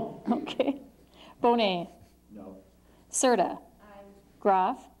 No. Okay. Bonet. No. Serta.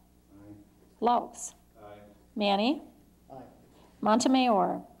 Graf. Laux. Manny.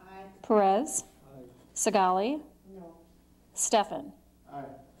 Montemayor. Perez. Sagali. No. Stefan. Aye.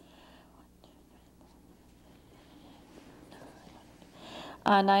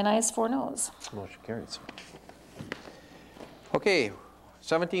 9 ayes, 4 noes. Motion carries. Okay,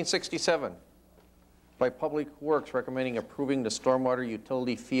 1767. By Public Works recommending approving the stormwater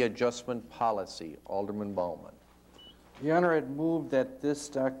utility fee adjustment policy. Alderman Bauman. Your Honor, I'd move that this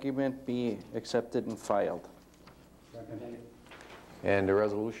document be accepted and filed. And the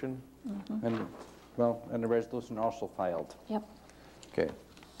resolution? Mm-hmm. And the resolution also filed. Yep. Okay.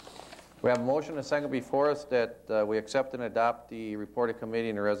 We have a motion and a second before us that we accept and adopt the report of committee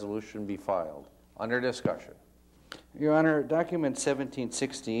and the resolution be filed. Under discussion. Your Honor, document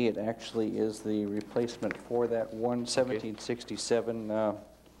 1768 actually is the replacement for that one. 1767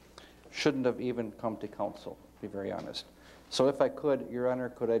 shouldn't have even come to council, to be very honest. So if I could, Your Honor,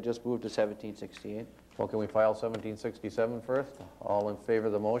 could I just move to 1768? Well, can we file 1767 first? All in favor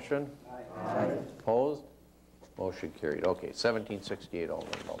of the motion? Aye. Opposed? Motion carried. Okay, 1768,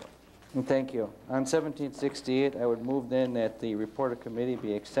 Alderman Bauman. Thank you. On 1768, I would move then that the report of committee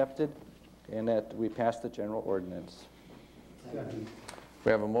be accepted and that we pass the general ordinance.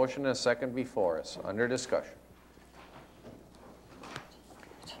 We have a motion and a second before us. Under discussion.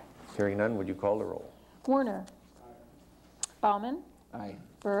 Hearing none, would you call the roll? Warner. Bauman. Aye.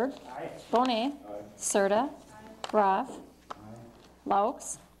 Berg. Bonet. Serta. Graf.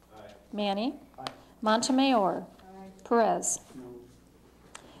 Laux. Manny. Montemayor. Perez.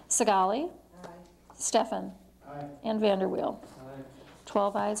 Sagali. Stefan. And Vanderweel.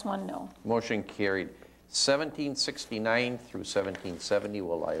 12 ayes, 1 no. Motion carried. 1769 through 1770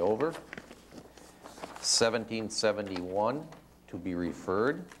 will lie over. 1771 to be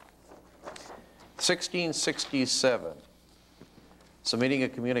referred. 1667, submitting a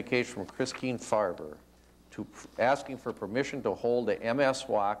communication from Christine Farber to asking for permission to hold a MS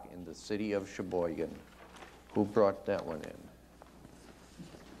walk in the city of Sheboygan. Who brought that one in?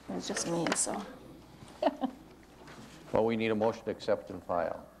 It was just me, so. Well, we need a motion to accept and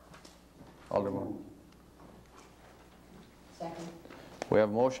file. Alderman. Second. We have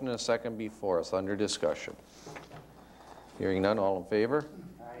a motion and a second before us. Under discussion. Hearing none, all in favor?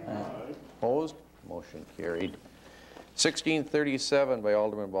 Aye. Opposed? Motion carried. 1637 by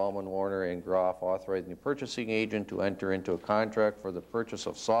Alderman Bauman, Warner, and Groff, authorizing the purchasing agent to enter into a contract for the purchase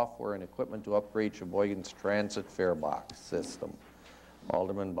of software and equipment to upgrade Sheboygan's transit fare box system.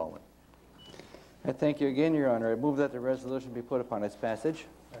 Alderman Bauman. I thank you again, Your Honor. I move that the resolution be put upon its passage.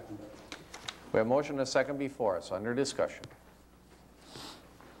 We have a motion and a second before us. Under discussion.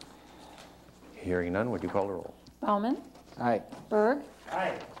 Hearing none, would you call the roll? Bauman. Aye. Berg.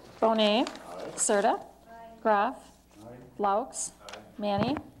 Aye. Bonet. Serta. Groff. Laux.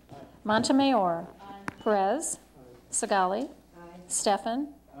 Manny. Montemayor. Perez. Segali. Steffen.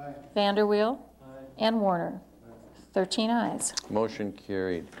 Vanderweel. And Warner. 13 ayes. Motion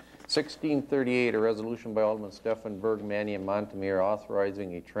carried. 1638, a resolution by Alderman Steffen, Berg, Manny, and Montemayor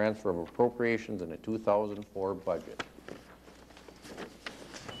authorizing a transfer of appropriations in the 2004 budget.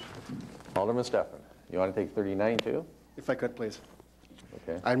 Alderman Steffen, you want to take 39 too? If I could, please.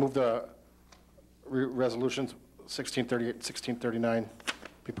 Okay. I move the resolutions 1638, 1639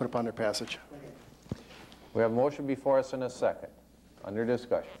 be put upon their passage. We have a motion before us in a second. Under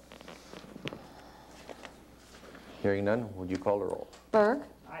discussion. Hearing none, would you call the roll? Berg.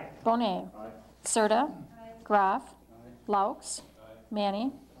 Bonet. Serta. Groff. Laux.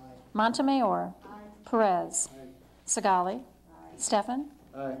 Manny. Montemayor. Perez. Segali. Steffen.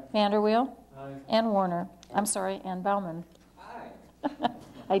 Vanderweel. And Warner. I'm sorry, and Bauman.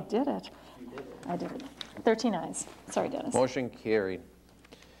 I did it. I did it. 13 ayes. Sorry, Dennis. Motion carried.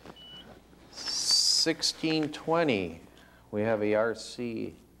 1620, we have a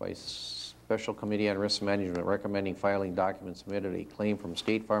RC by Special Committee on Risk Management recommending filing documents submitted a claim from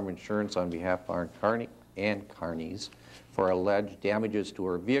State Farm Insurance on behalf of Ann Carney's for alleged damages to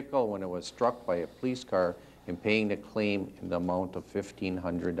her vehicle when it was struck by a police car and paying the claim in the amount of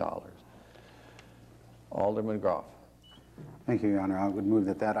 $1,500. Alderman Groff. Thank you, Your Honor. I would move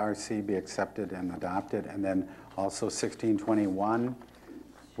that that RC be accepted and adopted, and then also 1621,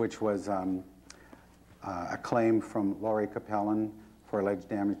 which was a claim from Lori Capellan for alleged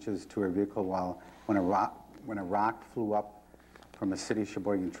damages to her vehicle when a rock flew up from a city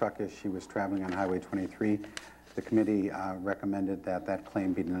Sheboygan truck as she was traveling on Highway 23. The committee recommended that that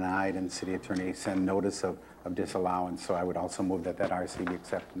claim be denied and the city attorney send notice of disallowance. So I would also move that that RC be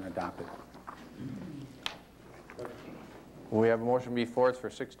accepted and adopted. We have a motion before us for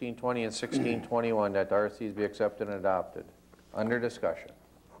 1620 and 1621 that the RCs be accepted and adopted. Under discussion.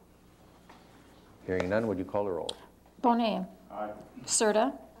 Hearing none, would you call the roll? Bonet.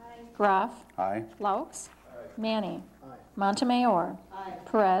 Serta. Groff. Aye. Laux. Manny. Montemayor.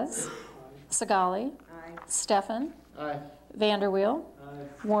 Perez. Segali. Steffen. Vanderweel.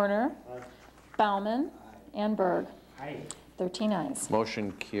 Warner. Bauman. And Berg. 13 ayes.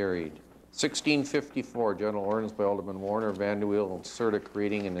 Motion carried. 1654, general ordinance by Alderman Warner, Vanderweel, and Serta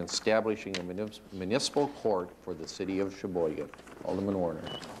creating and establishing a municipal court for the city of Sheboygan. Alderman Warner.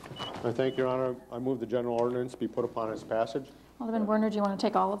 I thank Your Honor. I move the general ordinance be put upon its passage. Alderman Warner, do you want to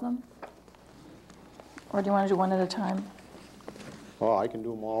take all of them? Or do you want to do one at a time? Oh, I can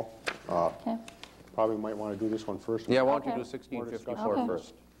do them all. Okay. Probably might want to do this one first. Yeah, why don't you do 1654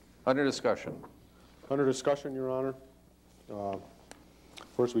 first? Under discussion. Under discussion, Your Honor.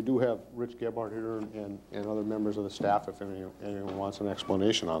 First, we do have Rich Gebhardt here and other members of the staff if anyone wants an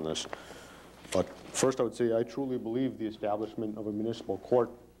explanation on this. But first, I would say I truly believe the establishment of a municipal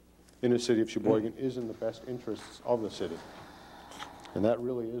court in the city of Sheboygan is in the best interests of the city. And that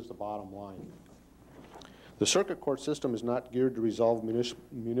really is the bottom line. The circuit court system is not geared to resolve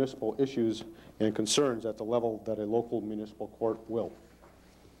municipal issues and concerns at the level that a local municipal court will.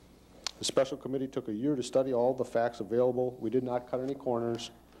 The special committee took a year to study all the facts available. We did not cut any corners.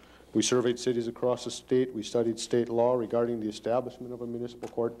 We surveyed cities across the state. We studied state law regarding the establishment of a municipal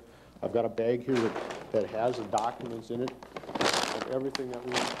court. I've got a bag here that has the documents in it of everything that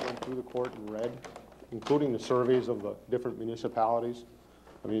we went through the court and read, including the surveys of the different municipalities.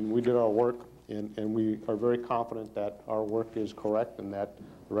 I mean, we did our work, and we are very confident that our work is correct and that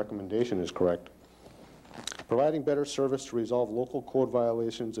the recommendation is correct. Providing better service to resolve local code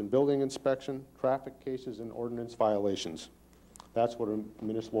violations in building inspection, traffic cases, and ordinance violations. That's what a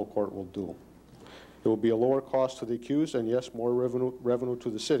municipal court will do. It will be a lower cost to the accused and, yes, more revenue to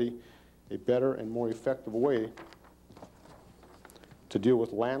the city, a better and more effective way to deal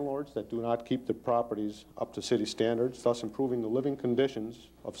with landlords that do not keep the properties up to city standards, thus improving the living conditions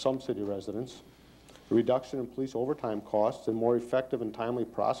of some city residents, a reduction in police overtime costs, and more effective and timely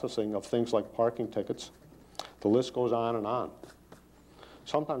processing of things like parking tickets. The list goes on and on.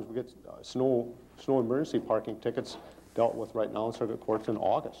 Sometimes we get snow emergency parking tickets dealt with right now in circuit courts in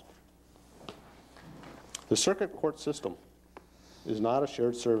August. The circuit court system is not a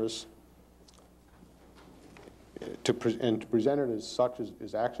shared service and to present it as such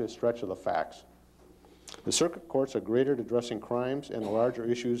is actually a stretch of the facts. The circuit courts are great at addressing crimes and larger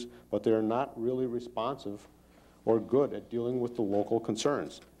issues, but they are not really responsive or good at dealing with the local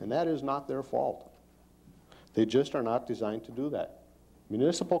concerns, and that is not their fault. They just are not designed to do that.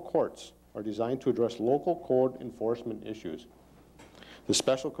 Municipal courts are designed to address local code enforcement issues. The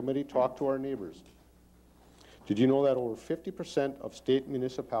special committee talked to our neighbors. Did you know that over 50% of state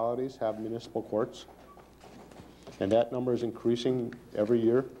municipalities have municipal courts? And that number is increasing every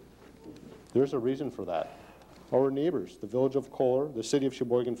year. There's a reason for that. Our neighbors, the village of Kohler, the city of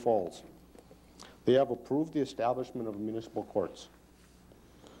Sheboygan Falls, they have approved the establishment of municipal courts.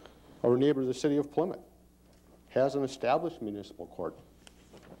 Our neighbor, the city of Plymouth, has an established municipal court.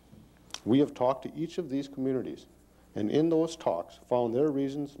 We have talked to each of these communities, and in those talks found their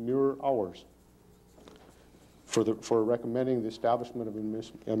reasons mirror ours for recommending the establishment of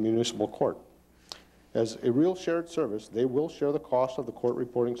a municipal court. As a real shared service, they will share the cost of the court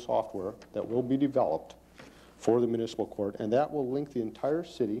reporting software that will be developed for the municipal court, and that will link the entire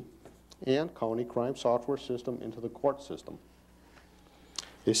city and county crime software system into the court system.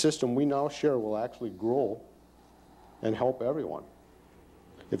 A system we now share will actually grow and help everyone.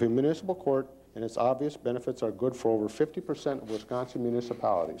 If a municipal court and its obvious benefits are good for over 50% of Wisconsin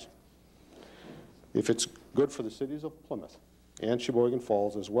municipalities, if it's good for the cities of Plymouth and Sheboygan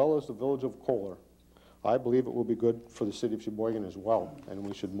Falls, as well as the village of Kohler, I believe it will be good for the city of Sheboygan as well, and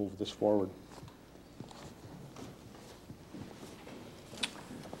we should move this forward.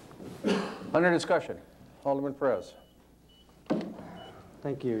 Under discussion, Alderman Perez.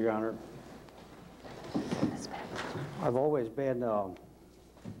 Thank you, Your Honor. I've always been a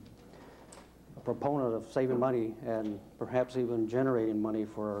proponent of saving money and perhaps even generating money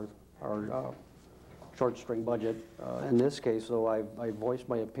for our short string budget. In this case, though, I voiced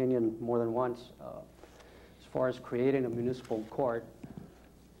my opinion more than once. As far as creating a municipal court,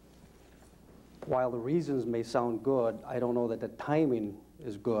 while the reasons may sound good, I don't know that the timing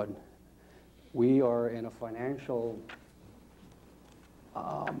is good. We are in a financial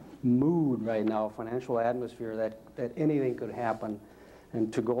mood right now, financial atmosphere that anything could happen.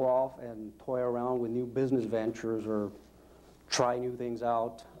 And to go off and toy around with new business ventures or try new things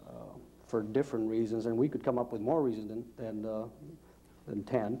out for different reasons, and we could come up with more reasons than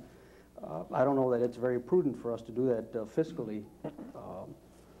 10. I don't know that it's very prudent for us to do that fiscally.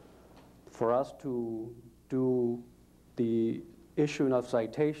 For us to do the issuing of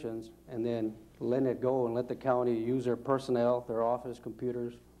citations and then letting it go and let the county use their personnel, their office,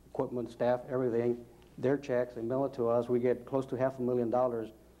 computers, equipment, staff, everything, their checks, they mail it to us, we get close to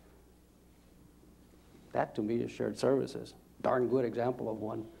 $500,000. That to me is shared services. Darn good example of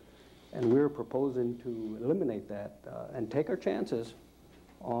one. And we're proposing to eliminate that and take our chances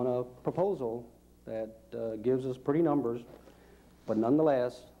on a proposal that gives us pretty numbers, but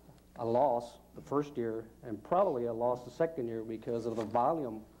nonetheless a loss the first year and probably a loss the second year because of the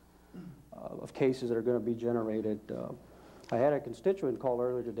volume of cases that are going to be generated. I had a constituent call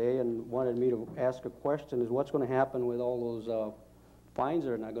earlier today and wanted me to ask a question, is what's going to happen with all those fines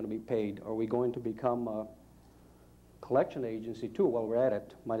that are not going to be paid? Are we going to become a collection agency too? While we're at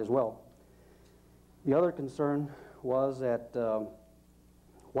it, might as well. The other concern was that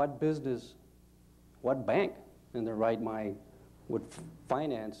what business, what bank in their right mind would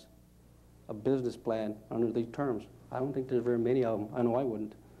finance a business plan under these terms? I don't think there's very many of them. I know I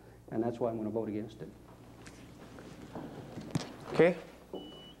wouldn't. And that's why I'm going to vote against it. Okay.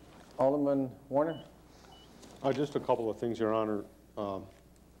 Alderman Warner. Just a couple of things, Your Honor. In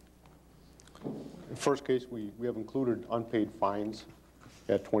the first case, we have included unpaid fines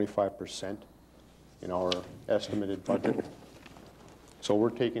at 25% in our estimated budget. So we're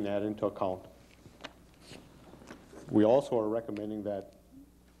taking that into account. We also are recommending that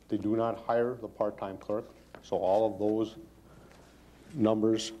they do not hire the part-time clerk. So all of those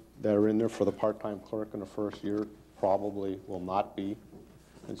numbers that are in there for the part-time clerk in the first year probably will not be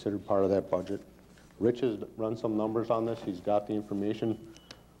considered part of that budget. Rich has run some numbers on this. He's got the information.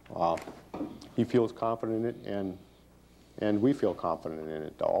 He feels confident in it, and we feel confident in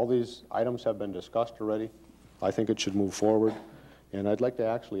it. All these items have been discussed already. I think it should move forward. And I'd like to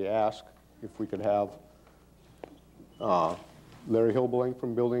actually ask if we could have Larry Hilbeling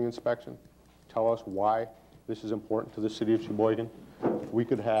from Building Inspection tell us why this is important to the city of Sheboygan. We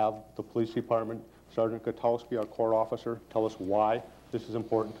could have the police department, Sergeant Katowski, our court officer, tell us why this is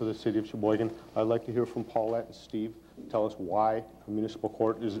important to the city of Sheboygan. I'd like to hear from Paulette and Steve tell us why a municipal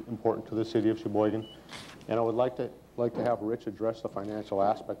court is important to the city of Sheboygan. And I would like to have Rich address the financial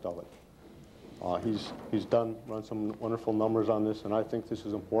aspect of it. He's run some wonderful numbers on this, and I think this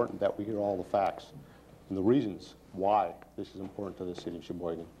is important that we hear all the facts. and the reasons why this is important to the city of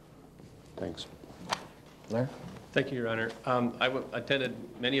Sheboygan. Thanks. Larry? Thank you, Your Honor. I attended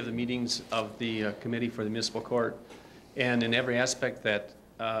many of the meetings of the Committee for the Municipal Court, and in every aspect that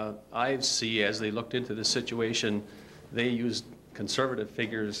I see as they looked into this situation, they used conservative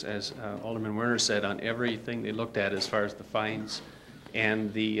figures, as Alderman Werner said, on everything they looked at as far as the fines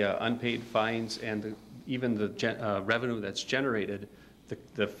and the unpaid fines and even the revenue that's generated.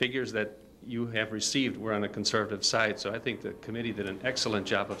 The figures that you have received were on a conservative side, so I think the committee did an excellent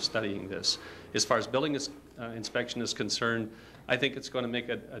job of studying this. As far as building inspection is concerned, I think it's going to make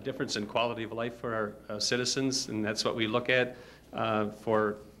a difference in quality of life for our citizens, and that's what we look at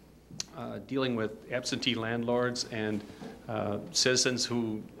for dealing with absentee landlords and citizens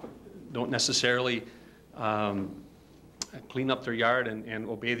who don't necessarily clean up their yard and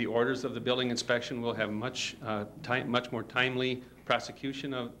obey the orders of the building inspection. We'll have much more timely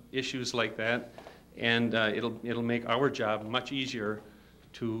prosecution of issues like that, and it'll make our job much easier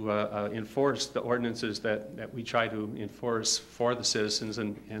to enforce the ordinances that we try to enforce for the citizens,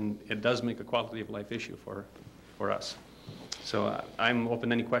 and it does make a quality of life issue for us. So I'm open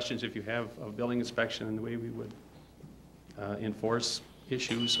to any questions if you have of building inspection and the way we would enforce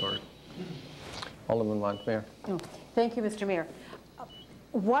issues or. Alderman Montemayor. Oh, thank you, Mr. Mayor.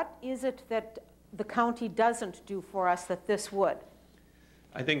 What is it that the county doesn't do for us that this would?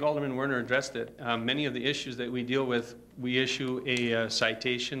 I think Alderman Werner addressed it. Many of the issues that we deal with, we issue a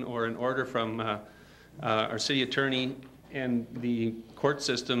citation or an order from our city attorney, and the court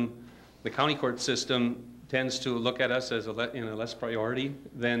system, the county court system, tends to look at us as in a less priority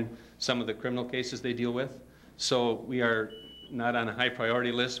than some of the criminal cases they deal with. So we are not on a high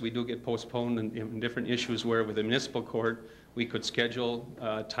priority list. We do get postponed in different issues where with the municipal court, we could schedule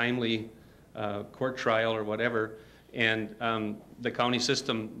a timely court trial or whatever. And the county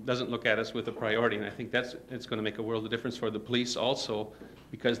system doesn't look at us with a priority, and I think it's going to make a world of difference for the police also,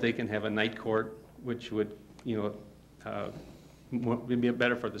 because they can have a night court, which would, would be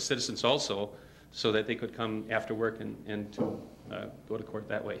better for the citizens also, so that they could come after work and to go to court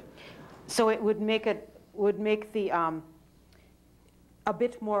that way. So it would make the a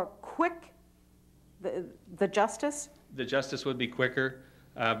bit more quick, the justice? The justice would be quicker.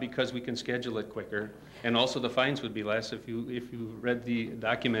 Because we can schedule it quicker, and also the fines would be less. If you read the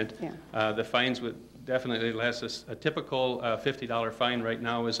document, yeah. The fines would definitely less. A typical $50 fine right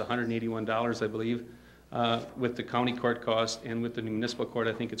now is $181, I believe, with the county court cost, and with the municipal court,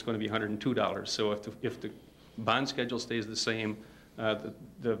 I think it's going to be $102. So if the bond schedule stays the same,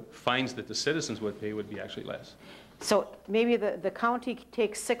 the fines that the citizens would pay would be actually less. So maybe the county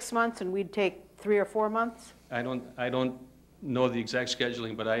takes 6 months, and we'd take 3 or 4 months. I don't know the exact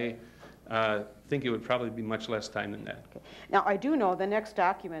scheduling, but I think it would probably be much less time than that. Okay. Now, I do know the next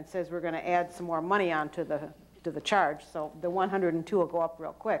document says we're going to add some more money onto the charge, so the 102 will go up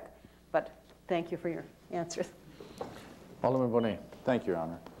real quick. But thank you for your answers. Alderman Bonet. Thank you, Your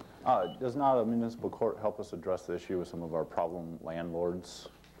Honor. Does not a municipal court help us address the issue with some of our problem landlords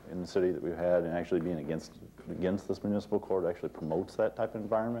in the city that we've had, and actually being against this municipal court actually promotes that type of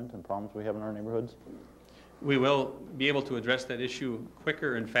environment and problems we have in our neighborhoods? We will be able to address that issue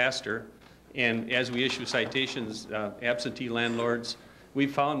quicker and faster, and as we issue citations, absentee landlords,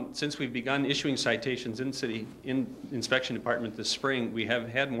 we've found since we've begun issuing citations in city inspection department this spring, we have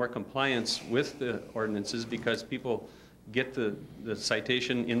had more compliance with the ordinances because people get the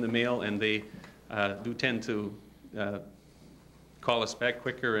citation in the mail, and they do tend to call us back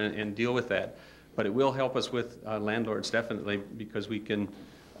quicker and deal with that. But it will help us with landlords definitely, because we can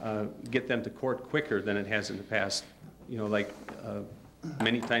get them to court quicker than it has in the past.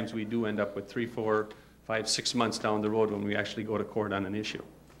 Many times we do end up with 3, 4, 5, 6 months down the road when we actually go to court on an issue.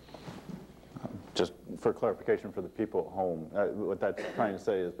 Just for clarification for the people at home, what that's trying to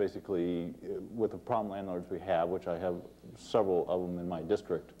say is basically with the problem landlords we have, which I have several of them in my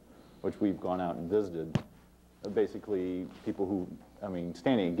district, which we've gone out and visited, basically people who,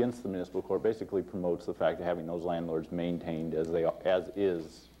 standing against the municipal court basically promotes the fact of having those landlords maintained as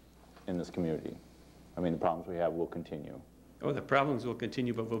is in this community. The problems we have will continue. Oh, the problems will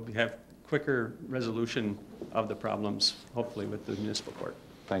continue, but we'll have quicker resolution of the problems, hopefully, with the municipal court.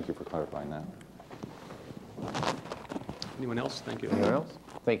 Thank you for clarifying that. Anyone else? Thank you. Anyone else?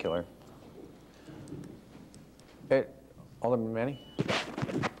 Thank you, Larry. Okay. Alderman Manning.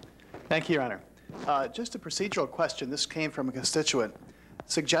 Thank you, Your Honor. Just a procedural question. This came from a constituent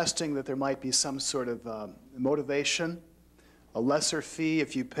suggesting that there might be some sort of motivation, a lesser fee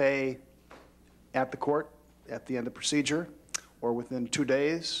if you pay at the court at the end of procedure or within 2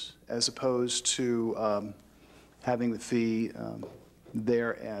 days, as opposed to having the fee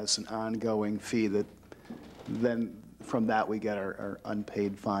there as an ongoing fee that then from that we get our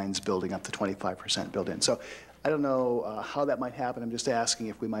unpaid fines building up to 25% built in. So I don't know how that might happen. I'm just asking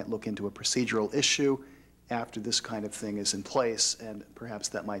if we might look into a procedural issue after this kind of thing is in place, and perhaps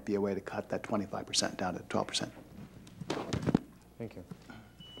that might be a way to cut that 25% down to 12%. Thank you.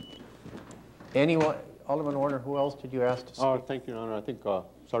 Anyone, Alderman Warner, who else did you ask to speak? Thank you, Your Honor. I think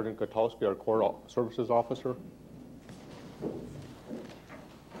Sergeant Katowski, our Court Services Officer.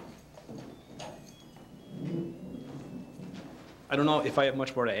 I don't know if I have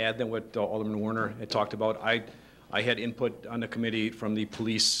much more to add than what Alderman Warner had talked about. I had input on the committee from the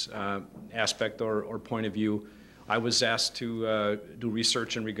police aspect or point of view. I was asked to do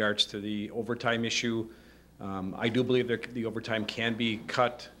research in regards to the overtime issue. I do believe that the overtime can be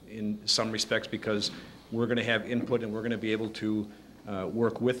cut in some respects because we're going to have input and we're going to be able to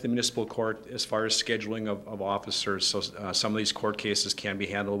work with the municipal court as far as scheduling of officers. So some of these court cases can be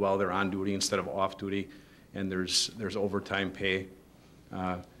handled while they're on duty instead of off duty, and there's overtime pay.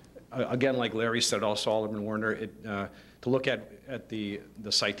 Again, like Larry said, also Alderman Warner, to look at the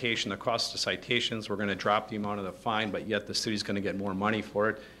citation, the cost of citations, we're going to drop the amount of the fine, but yet the city's going to get more money for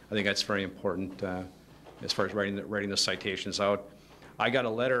it. I think that's very important as far as writing the citations out. I got a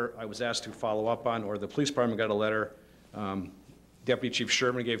letter I was asked to follow up on, or the police department got a letter. Deputy Chief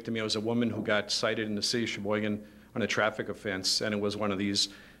Sherman gave it to me. It was a woman who got cited in the city of Sheboygan on a traffic offense, and it was one of these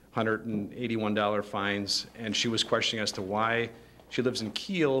 $181 fines, and she was questioning as to why she lives in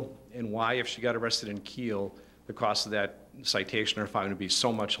Kiel, and why, if she got arrested in Kiel, the cost of that citation or fine would be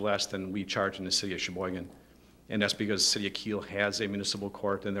so much less than we charge in the city of Sheboygan. And that's because the city of Kiel has a municipal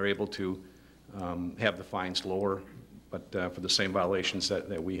court, and they're able to have the fines lower, but for the same violations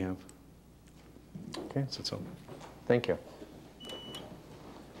that we have. Okay. So that's all. Thank you.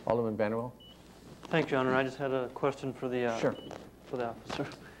 Alderman Vanderwell? Thank you, Your Honor. I just had a question for the, sure. For the officer.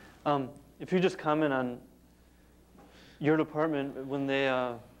 If you just comment on your department when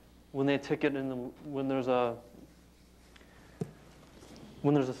they ticket when there's a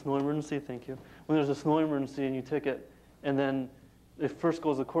snow emergency. Thank you. When there's a snow emergency and you ticket, and then it first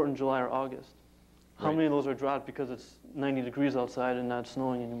goes to court in July or August. How many of those are dropped because it's 90 degrees outside and not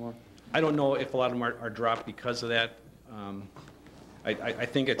snowing anymore? I don't know if a lot of them are dropped because of that. I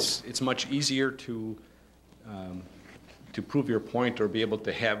think it's much easier to prove your point or be able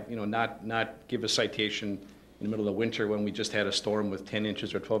to have, not give a citation in the middle of the winter when we just had a storm with 10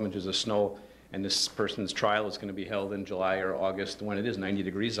 inches or 12 inches of snow, and this person's trial is going to be held in July or August when it is 90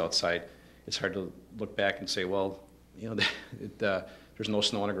 degrees outside. It's hard to look back and say, well, there's no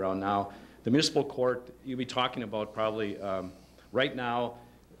snow on the ground now. The municipal court, you'll be talking about probably, right now,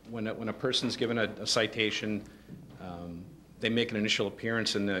 when a person's given a citation, they make an initial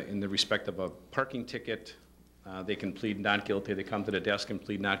appearance in the respect of a parking ticket. They can plead not guilty. They come to the desk and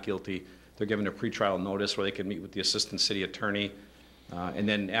plead not guilty. They're given a pretrial notice where they can meet with the assistant city attorney. And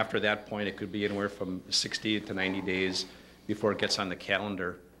then after that point, it could be anywhere from 60 to 90 days before it gets on the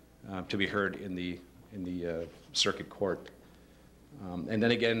calendar to be heard in the circuit court. And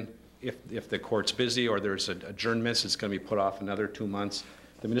then again, if the court's busy or there's adjournments, it's going to be put off another 2 months.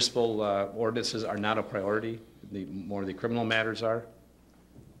 The municipal ordinances are not a priority. More the criminal matters are.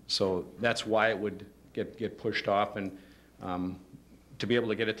 So that's why it would get pushed off, and to be able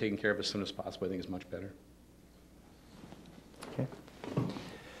to get it taken care of as soon as possible, I think is much better. Okay.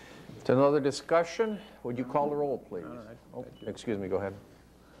 To another discussion, would you call the roll, please? Oh, excuse me, go ahead.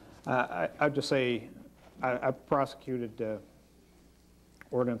 I'd just say I prosecuted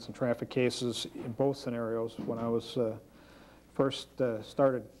ordinance and traffic cases in both scenarios. When I was first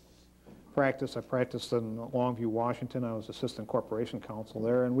started practice, I practiced in Longview, Washington. I was assistant corporation counsel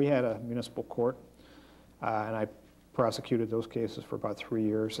there, and we had a municipal court, and I prosecuted those cases for about 3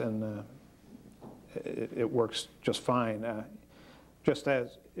 years, and it works just fine. Just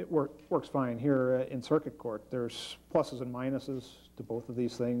as it works fine here in circuit court. There's pluses and minuses to both of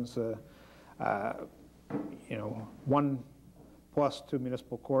these things. One plus to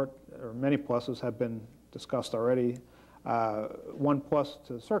municipal court, or many pluses have been discussed already. One plus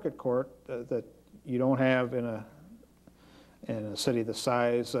to circuit court that you don't have in a city the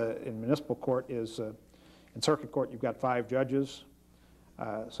size in municipal court is in circuit court you've got 5 judges,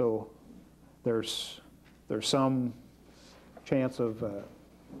 so there's some chance of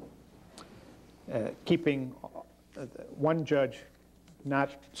keeping one judge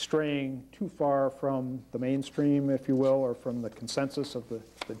not straying too far from the mainstream, if you will, or from the consensus of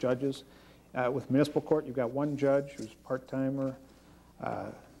the judges. With municipal court, you've got one judge who's part-timer.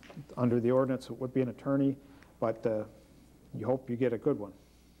 Under the ordinance, it would be an attorney, but you hope you get a good one.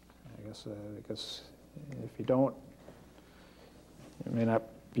 I guess because if you don't, you may not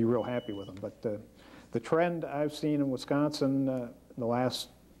be real happy with them. But The trend I've seen in Wisconsin in the last,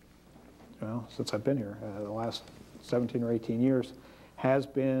 well, since I've been here, the last 17 or 18 years, has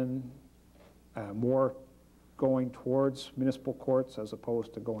been more going towards municipal courts as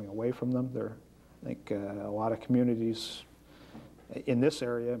opposed to going away from them. I think a lot of communities in this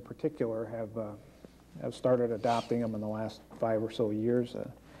area in particular have started adopting them in the last 5 or so years.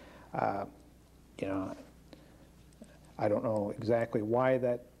 You know, I don't know exactly why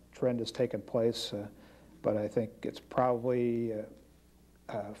that trend has taken place, but I think it's probably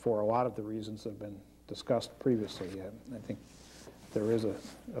for a lot of the reasons that have been discussed previously. I think there is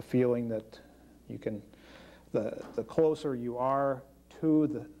a feeling that you can, the closer you are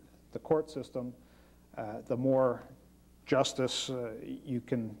to the court system, the more justice you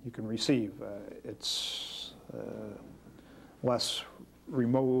can receive. It's less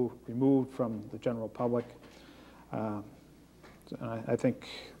removed from the general public. I think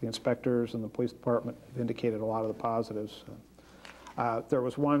the inspectors and the police department have indicated a lot of the positives. There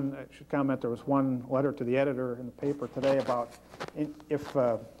was one, I should comment, there was one letter to the editor in the paper today about if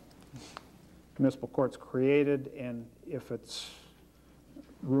municipal court's created and if its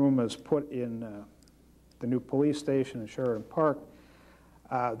room is put in the new police station in Sheridan Park,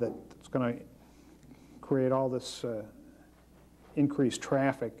 that it's going to create all this increased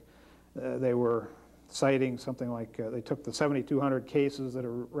traffic. They were citing something like they took the 7,200 cases that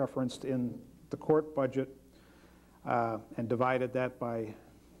are referenced in the court budget and divided that by,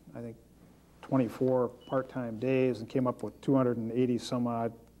 I think, 24 part-time days and came up with 280 some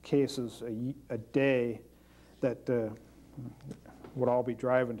odd cases a day that would all be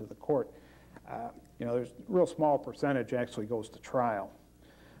driving to the court. You know, there's a real small percentage actually goes to trial.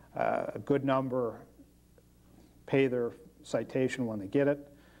 A good number pay their citation when they get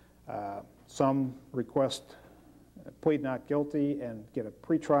it. Some request plead not guilty and get a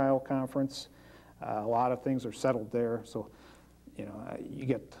pretrial conference. A lot of things are settled there. So, you know, you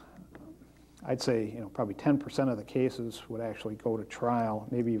get, I'd say, you know, probably 10% of the cases would actually go to trial,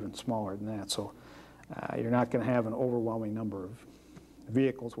 maybe even smaller than that. So you're not going to have an overwhelming number of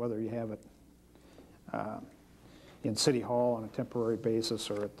vehicles, whether you have it in City Hall on a temporary basis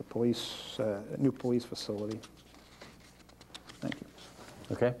or at the police, new police facility. Thank you.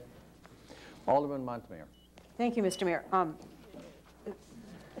 Okay. Alderman Montemayor. Thank you, Mr. Mayor.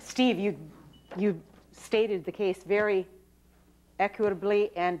 Steve, you stated the case very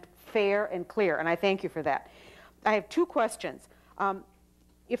equitably and fair and clear, and I thank you for that. I have 2 questions.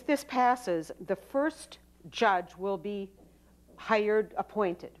 If this passes, the first judge will be hired,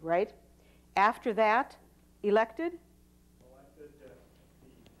 appointed, right? After that, elected? Elected,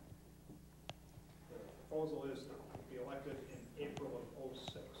 the proposal is to be elected in April of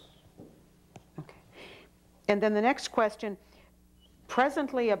 '06. Okay. And then the next question,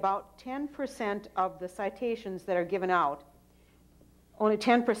 presently about 10% of the citations that are given out, only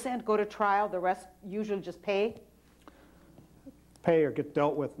 10% go to trial, the rest usually just pay? Pay or get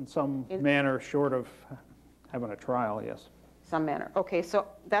dealt with in some manner short of having a trial, yes. Some manner. Okay, so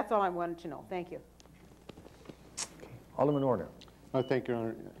that's all I wanted to know. Thank you. Alderman Warner. Thank you, Your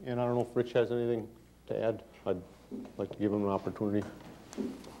Honor. And I don't know if Rich has anything to add. I'd like to give him an opportunity.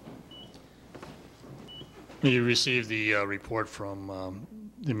 You received the report from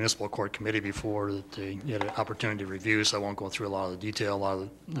the Municipal Court Committee before that they had an opportunity to review, so I won't go through a lot of the detail. A lot of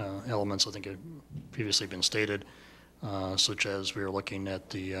the elements I think have previously been stated, such as we were looking at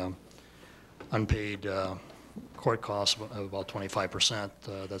the unpaid court costs of about 25%.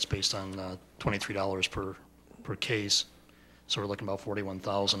 That's based on $23 per case. So we're looking about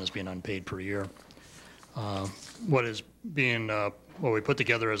 $41,000 as being unpaid per year. What is being what we put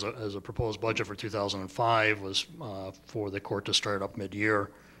together as a proposed budget for 2005 was for the court to start up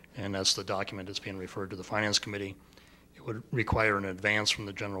mid-year, and that's the document that's being referred to the Finance Committee. It would require an advance from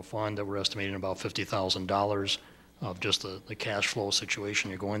the general fund that we're estimating about $50,000 of just the cash flow situation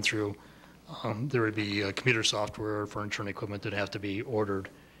you're going through. There would be computer software, furniture, and equipment that have to be ordered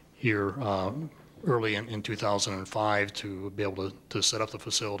here early in 2005 to be able to set up the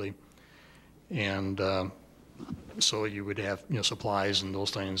facility. And so you would have supplies and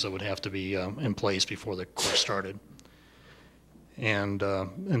those things that would have to be in place before the course started. And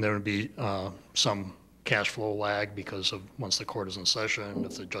there would be some cash flow lag because of once the court is in session,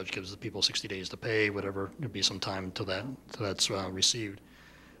 if the judge gives the people 60 days to pay, whatever, there'd be some time until that's received.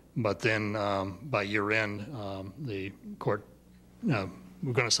 But then by year end, the court, we're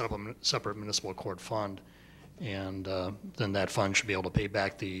going to set up a separate municipal court fund, and then that fund should be able to pay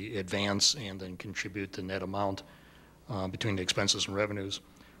back the advance and then contribute the net amount between the expenses and revenues.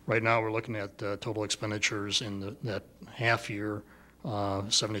 Right now we're looking at total expenditures in that half year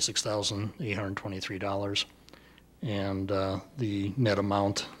 $76,823. And the net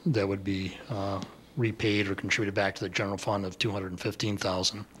amount that would be repaid or contributed back to the general fund of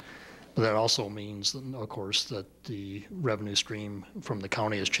 $215,000. But that also means, of course, that the revenue stream from the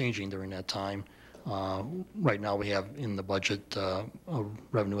county is changing during that time. Right now we have in the budget a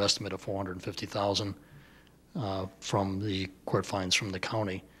revenue estimate of $450,000 from the court fines from the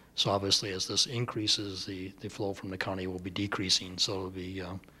county. So obviously as this increases, the flow from the county will be decreasing. So it'll be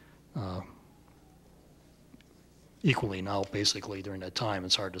equally now basically during that time.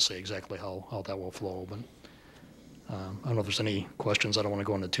 It's hard to say exactly how that will flow, but I don't know if there's any questions. I don't want to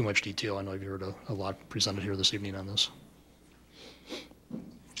go into too much detail. I know you've heard a lot presented here this evening on this.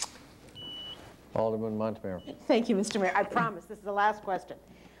 Alderman Montemayor. Thank you, Mr. Mayor. I promise this is the last question.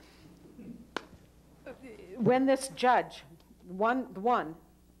 When this judge, the one,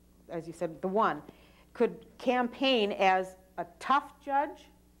 as you said, the one, could campaign as a tough judge,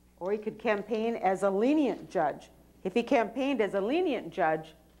 or he could campaign as a lenient judge. If he campaigned as a lenient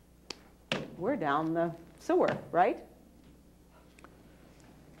judge, we're down the sewer, right?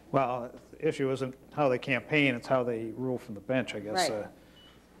 Well, the issue isn't how they campaign, it's how they rule from the bench, I guess. Right.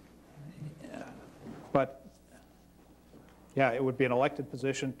 But, yeah, it would be an elected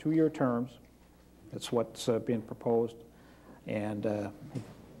position, 2-year terms. That's what's being proposed. And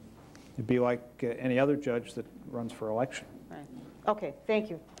it'd be like any other judge that runs for election. Right. Okay, thank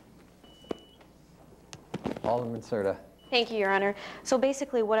you. Alderman Serta. Thank you, Your Honor. So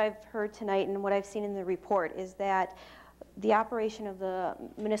basically what I've heard tonight and what I've seen in the report is that the operation of the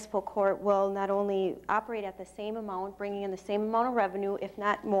municipal court will not only operate at the same amount, bringing in the same amount of revenue, if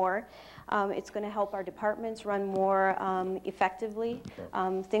not more. It's going to help our departments run more effectively.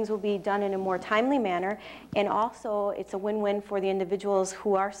 Things will be done in a more timely manner. And also, it's a win-win for the individuals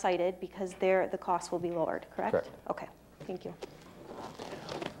who are cited because the costs will be lowered, correct? Correct. Okay, thank you.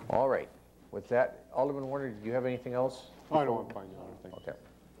 All right. With that, Alderman Warner, do you have anything else? I don't want to find out. Okay,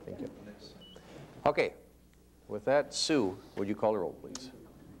 thank you. Okay, with that, Sue, would you call the roll, please?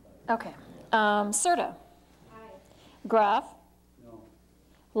 Okay. Serta. Aye. Graf. No.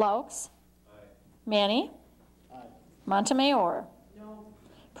 Laux. Aye. Manny. Aye. Montemayor. No.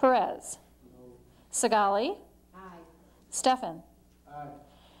 Perez. No. Sagali. Aye. Steffen. Aye.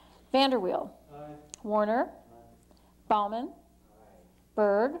 Vanderweel. Aye. Warner. Aye. Bauman. Aye.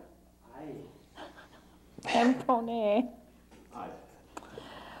 Berg. Aye. And Bonet. Aye.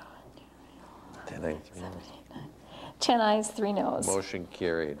 10 ayes, 3 noes. 10 ayes, 3 noes. Motion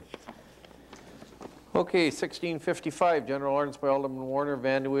carried. Okay, 1655, general ordinance by Alderman Warner,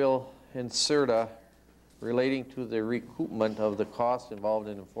 Vanderweel, and Serta relating to the recoupment of the costs involved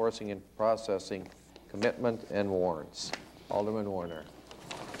in enforcing and processing commitment and warrants. Alderman Warner.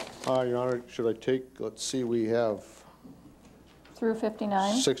 Your Honor, should I take, let's see, we have Through 59?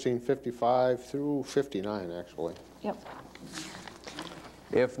 1655 through 59, actually. Yep.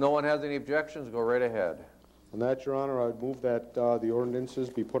 If no one has any objections, go right ahead. On that, Your Honor, I'd move that the ordinances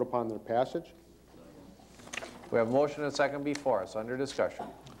be put upon their passage. We have a motion and a second before us. Under discussion.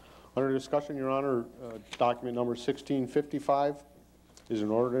 Under discussion, Your Honor, document number 1655 is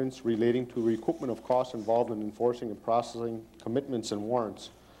an ordinance relating to recoupment of costs involved in enforcing and processing commitments and warrants.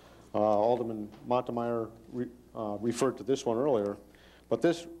 Alderman Montemayor referred to this one earlier, but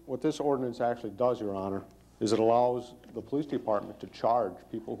what this ordinance actually does, Your Honor, is it allows the police department to charge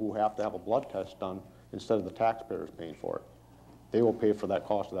people who have to have a blood test done instead of the taxpayers paying for it. They will pay for that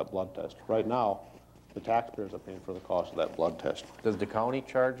cost of that blood test. Right now, the taxpayers are paying for the cost of that blood test. Does the county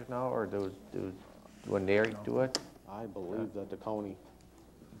charge now, or when they do it? I believe that the county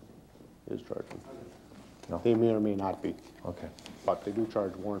is charging. No. They may or may not be. Okay. But they do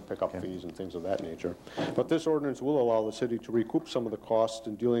charge warrant pickup fees and things of that nature. But this ordinance will allow the city to recoup some of the costs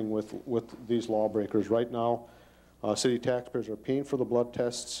in dealing with these lawbreakers. Right now, city taxpayers are paying for the blood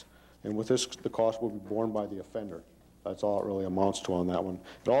tests, and with this, the cost will be borne by the offender. That's all it really amounts to on that one.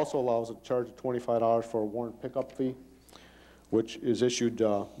 It also allows a charge of $25 for a warrant pickup fee, which is issued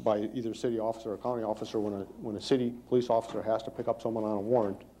by either city officer or county officer. When a city police officer has to pick up someone on a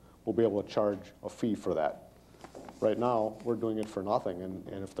warrant, we'll be able to charge a fee for that. Right now, we're doing it for nothing,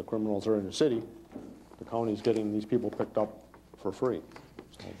 and if the criminals are in the city, the county's getting these people picked up for free.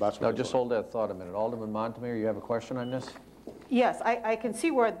 So that's what now, just hold that thought a minute. Alderman Montemayor, you have a question on this? Yes, I can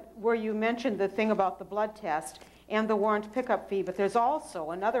see where you mentioned the thing about the blood test and the warrant pickup fee, but there's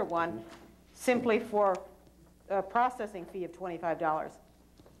also another one simply for a processing fee of $25.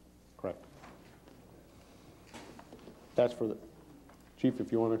 Correct. That's for the Chief,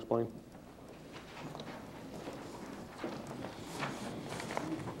 if you want to explain.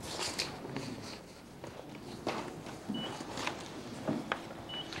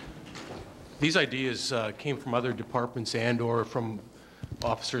 These ideas came from other departments and/or from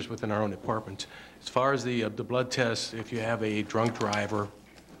officers within our own department. As far as the blood test, if you have a drunk driver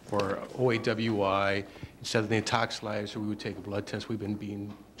or OAWI, instead of the intoxilizer, we would take a blood test. We've been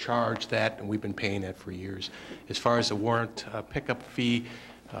being charged that, and we've been paying that for years. As far as the warrant pickup fee,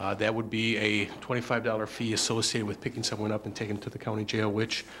 that would be a $25 fee associated with picking someone up and taking them to the county jail,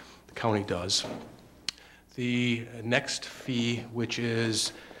 which the county does. The next fee, which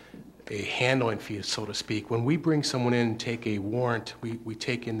is a handling fee, so to speak. When we bring someone in and take a warrant, we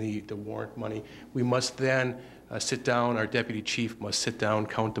take in the warrant money. We must then sit down, our deputy chief must sit down,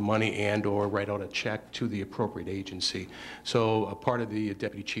 count the money, and/or write out a check to the appropriate agency. So a part of the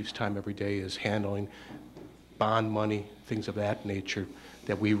deputy chief's time every day is handling bond money, things of that nature,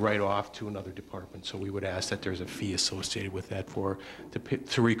 that we write off to another department. So we would ask that there's a fee associated with that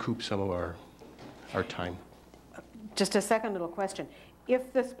to recoup some of our time. Just a second little question.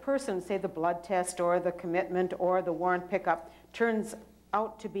 If this person, say the blood test or the commitment or the warrant pickup, turns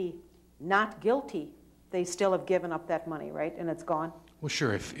out to be not guilty, they still have given up that money, right? And it's gone? Well,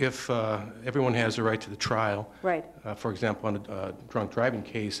 sure. If everyone has the right to the trial, right? For example, on a drunk driving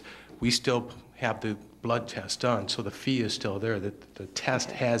case, we still have the blood test done, so the fee is still there. The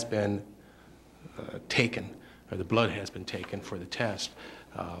test has been taken, or the blood has been taken for the test.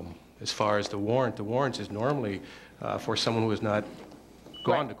 As far as the warrant is normally for someone who has not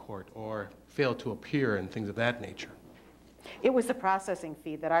gone to court or failed to appear and things of that nature. It was the processing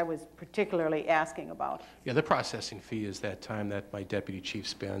fee that I was particularly asking about. Yeah, the processing fee is that time that my deputy chief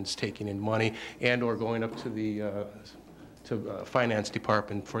spends taking in money and/or going up to the finance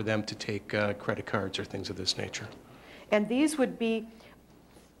department for them to take credit cards or things of this nature. And these would be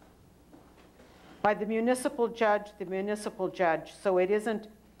by the municipal judge, so it isn't,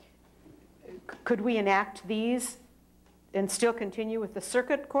 could we enact these and still continue with the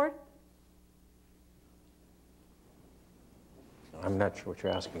circuit court? I'm not sure what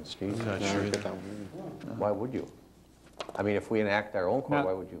you're asking, Steve. I'm not sure either. Why would you? I mean, if we enact our own court,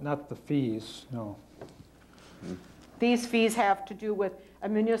 why would you? Not the fees, no. These fees have to do with a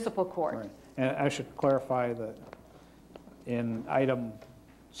municipal court. Right. And I should clarify that in item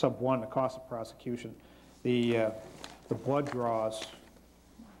sub 1, the cost of prosecution, the blood draws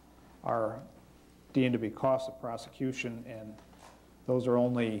are deemed to be cost of prosecution, and those are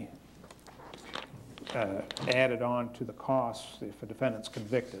only added on to the costs if a defendant's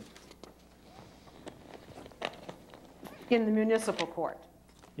convicted. In the municipal court?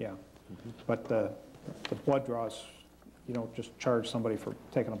 Yeah. But the blood draws, you don't just charge somebody for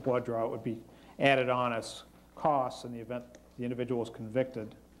taking a blood draw. It would be added on as costs in the event the individual is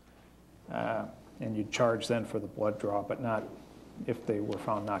convicted, and you'd charge then for the blood draw, but not if they were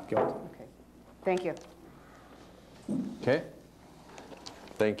found not guilty. Okay. Thank you. Okay.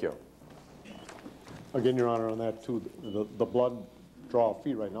 Thank you. Again, Your Honor, on that too, the blood draw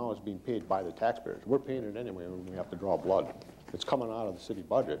fee right now is being paid by the taxpayers. We're paying it anyway when we have to draw blood. It's coming out of the city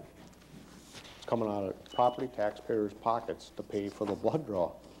budget. It's coming out of property taxpayers' pockets to pay for the blood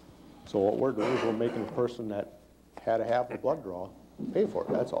draw. So what we're doing is we're making the person that had to have the blood draw pay for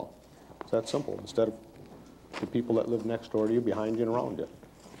it, that's all. It's that simple, instead of the people that live next door to you, behind you, and around you.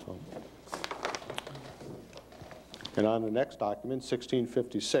 So. And on the next document,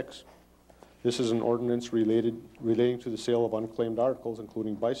 1656, this is an ordinance relating to the sale of unclaimed articles,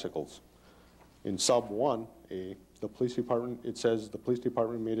 including bicycles. In sub 1A, the police department, it says the police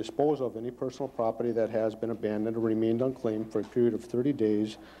department may dispose of any personal property that has been abandoned or remained unclaimed for a period of 30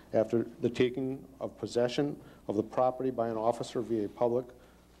 days after the taking of possession of the property by an officer via a public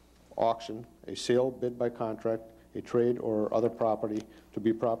auction, a sale, bid by contract, a trade, or other property to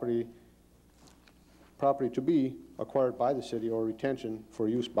be to be acquired by the city or retention for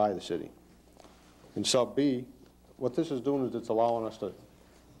use by the city. In sub B, what this is doing is it's allowing us to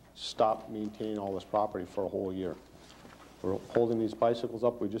stop maintaining all this property for a whole year. We're holding these bicycles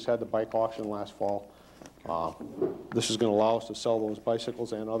up. We just had the bike auction last fall. This is going to allow us to sell those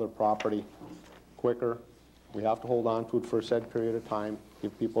bicycles and other property quicker. We have to hold on to it for a set period of time,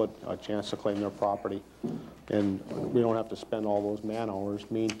 give people a chance to claim their property, and we don't have to spend all those man hours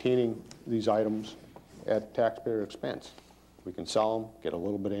maintaining these items at taxpayer expense. We can sell them, get a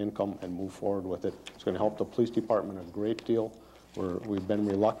little bit of income, and move forward with it. It's going to help the police department a great deal. We've been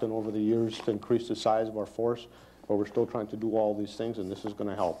reluctant over the years to increase the size of our force, but we're still trying to do all these things, and this is going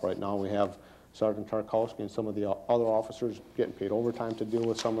to help. Right now we have Sergeant Tarkowski and some of the other officers getting paid overtime to deal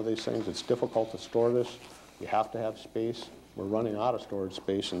with some of these things. It's difficult to store this. You have to have space. We're running out of storage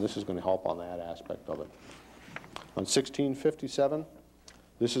space, and this is going to help on that aspect of it. On 1657,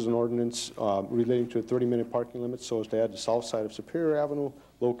 this is an ordinance relating to a 30-minute parking limit so as to add the south side of Superior Avenue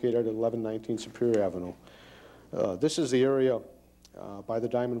located at 1119 Superior Avenue. This is the area by the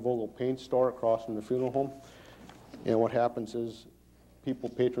Diamond Vogel paint store across from the funeral home. And what happens is people,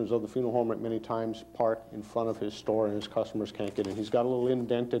 patrons of the funeral home, at many times park in front of his store and his customers can't get in. He's got a little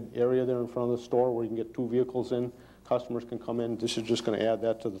indented area there in front of the store where you can get 2 vehicles in. Customers can come in. This is just going to add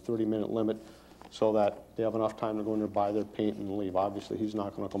that to the 30-minute limit so that they have enough time to go in there, buy their paint, and leave. Obviously, he's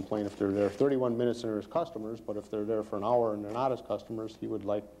not going to complain if they're there 31 minutes and they're his customers, but if they're there for an hour and they're not his customers, he would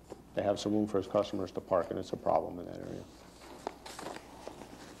like to have some room for his customers to park, and it's a problem in that area.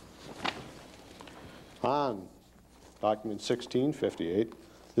 On document 1658,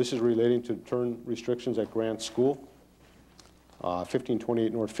 this is relating to turn restrictions at Grant School,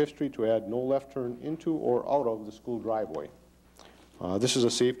 1528 North 5th Street, to add no left turn into or out of the school driveway. This is a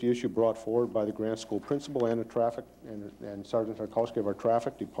safety issue brought forward by the Grant School principal and the traffic and Sergeant Tarkowski of our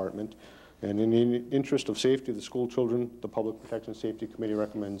traffic department. And in the interest of safety of the school children, the Public Protection Safety Committee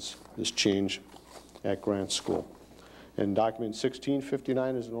recommends this change at Grant School. And document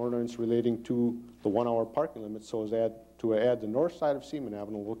 1659 is an ordinance relating to the 1-hour parking limit, so as to add the north side of Seaman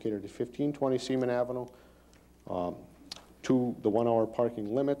Avenue, located at 1520 Seaman Avenue, to the 1-hour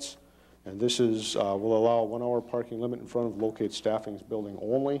parking limits. And this is, will allow a 1-hour parking limit in front of Locate Staffing's building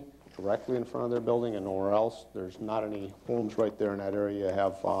only, directly in front of their building and nowhere else. There's not any homes right there in that area. You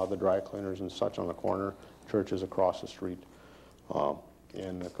have the dry cleaners and such on the corner, churches across the street.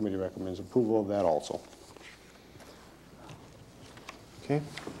 And the committee recommends approval of that also. Okay.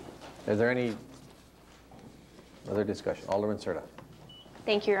 Is there any other discussion? Alderman Serta.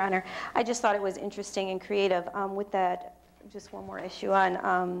 Thank you, Your Honor. I just thought it was interesting and creative with that. Just one more issue on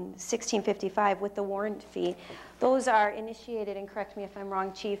 1655 with the warrant fee. Those are initiated, and correct me if I'm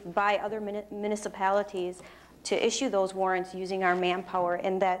wrong, Chief, by other municipalities to issue those warrants using our manpower,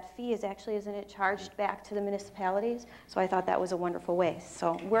 and that fee is actually, isn't it, charged back to the municipalities? So I thought that was a wonderful way.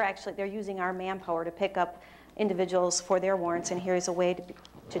 So they're using our manpower to pick up individuals for their warrants, and here's a way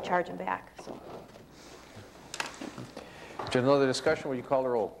to charge them back. So. If there's no other discussion, will you call the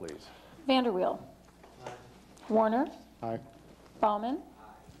roll, please? Vanderweel. Aye. Warner. Aye. Bauman. Aye.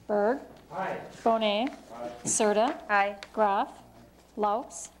 Berg. Aye. Bonet. Aye. Serta. Aye. Groff.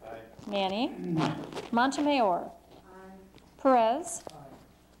 Laux. Aye. Manny. Montemayor. Aye. Perez. Aye.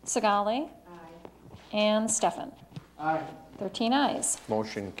 Sagali. Aye. And Stefan. Aye. 13 ayes.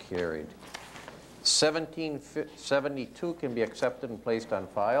 Motion carried. 1772 can be accepted and placed on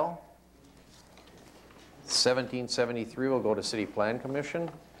file. 1773 will go to City Plan Commission.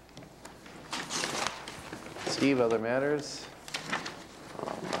 Steve, other matters?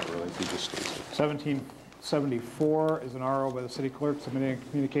 Not really. 1774 is an RO by the city clerk submitting a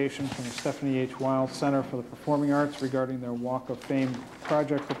communication from the Stephanie H. Wild Center for the Performing Arts regarding their Walk of Fame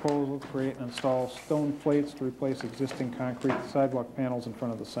project proposal to create and install stone plates to replace existing concrete sidewalk panels in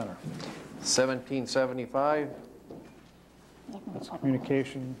front of the center. 1775. That's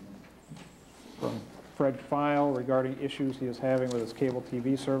communication from Fred File regarding issues he is having with his cable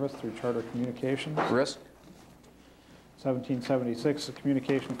TV service through Charter Communications. Risk. 1776, a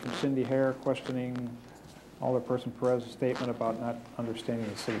communication from Cindy Hare questioning Alderperson Perez's statement about not understanding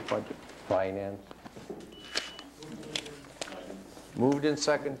the city budget. Finance. Moved in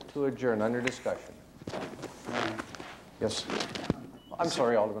second to adjourn. Under discussion. Yes. I'm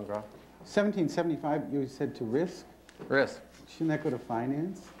sorry, Alderman Groff. 1775, you said to risk? Risk. Shouldn't that go to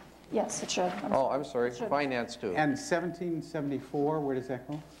finance? Yes, it should. I'm sorry. Finance too. And 1774, where does that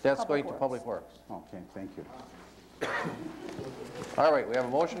go? That's going to Public Works. Okay, thank you. All right, we have a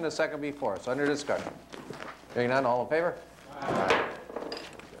motion and a second before us. Under discussion. Hearing none, all in favor? Aye.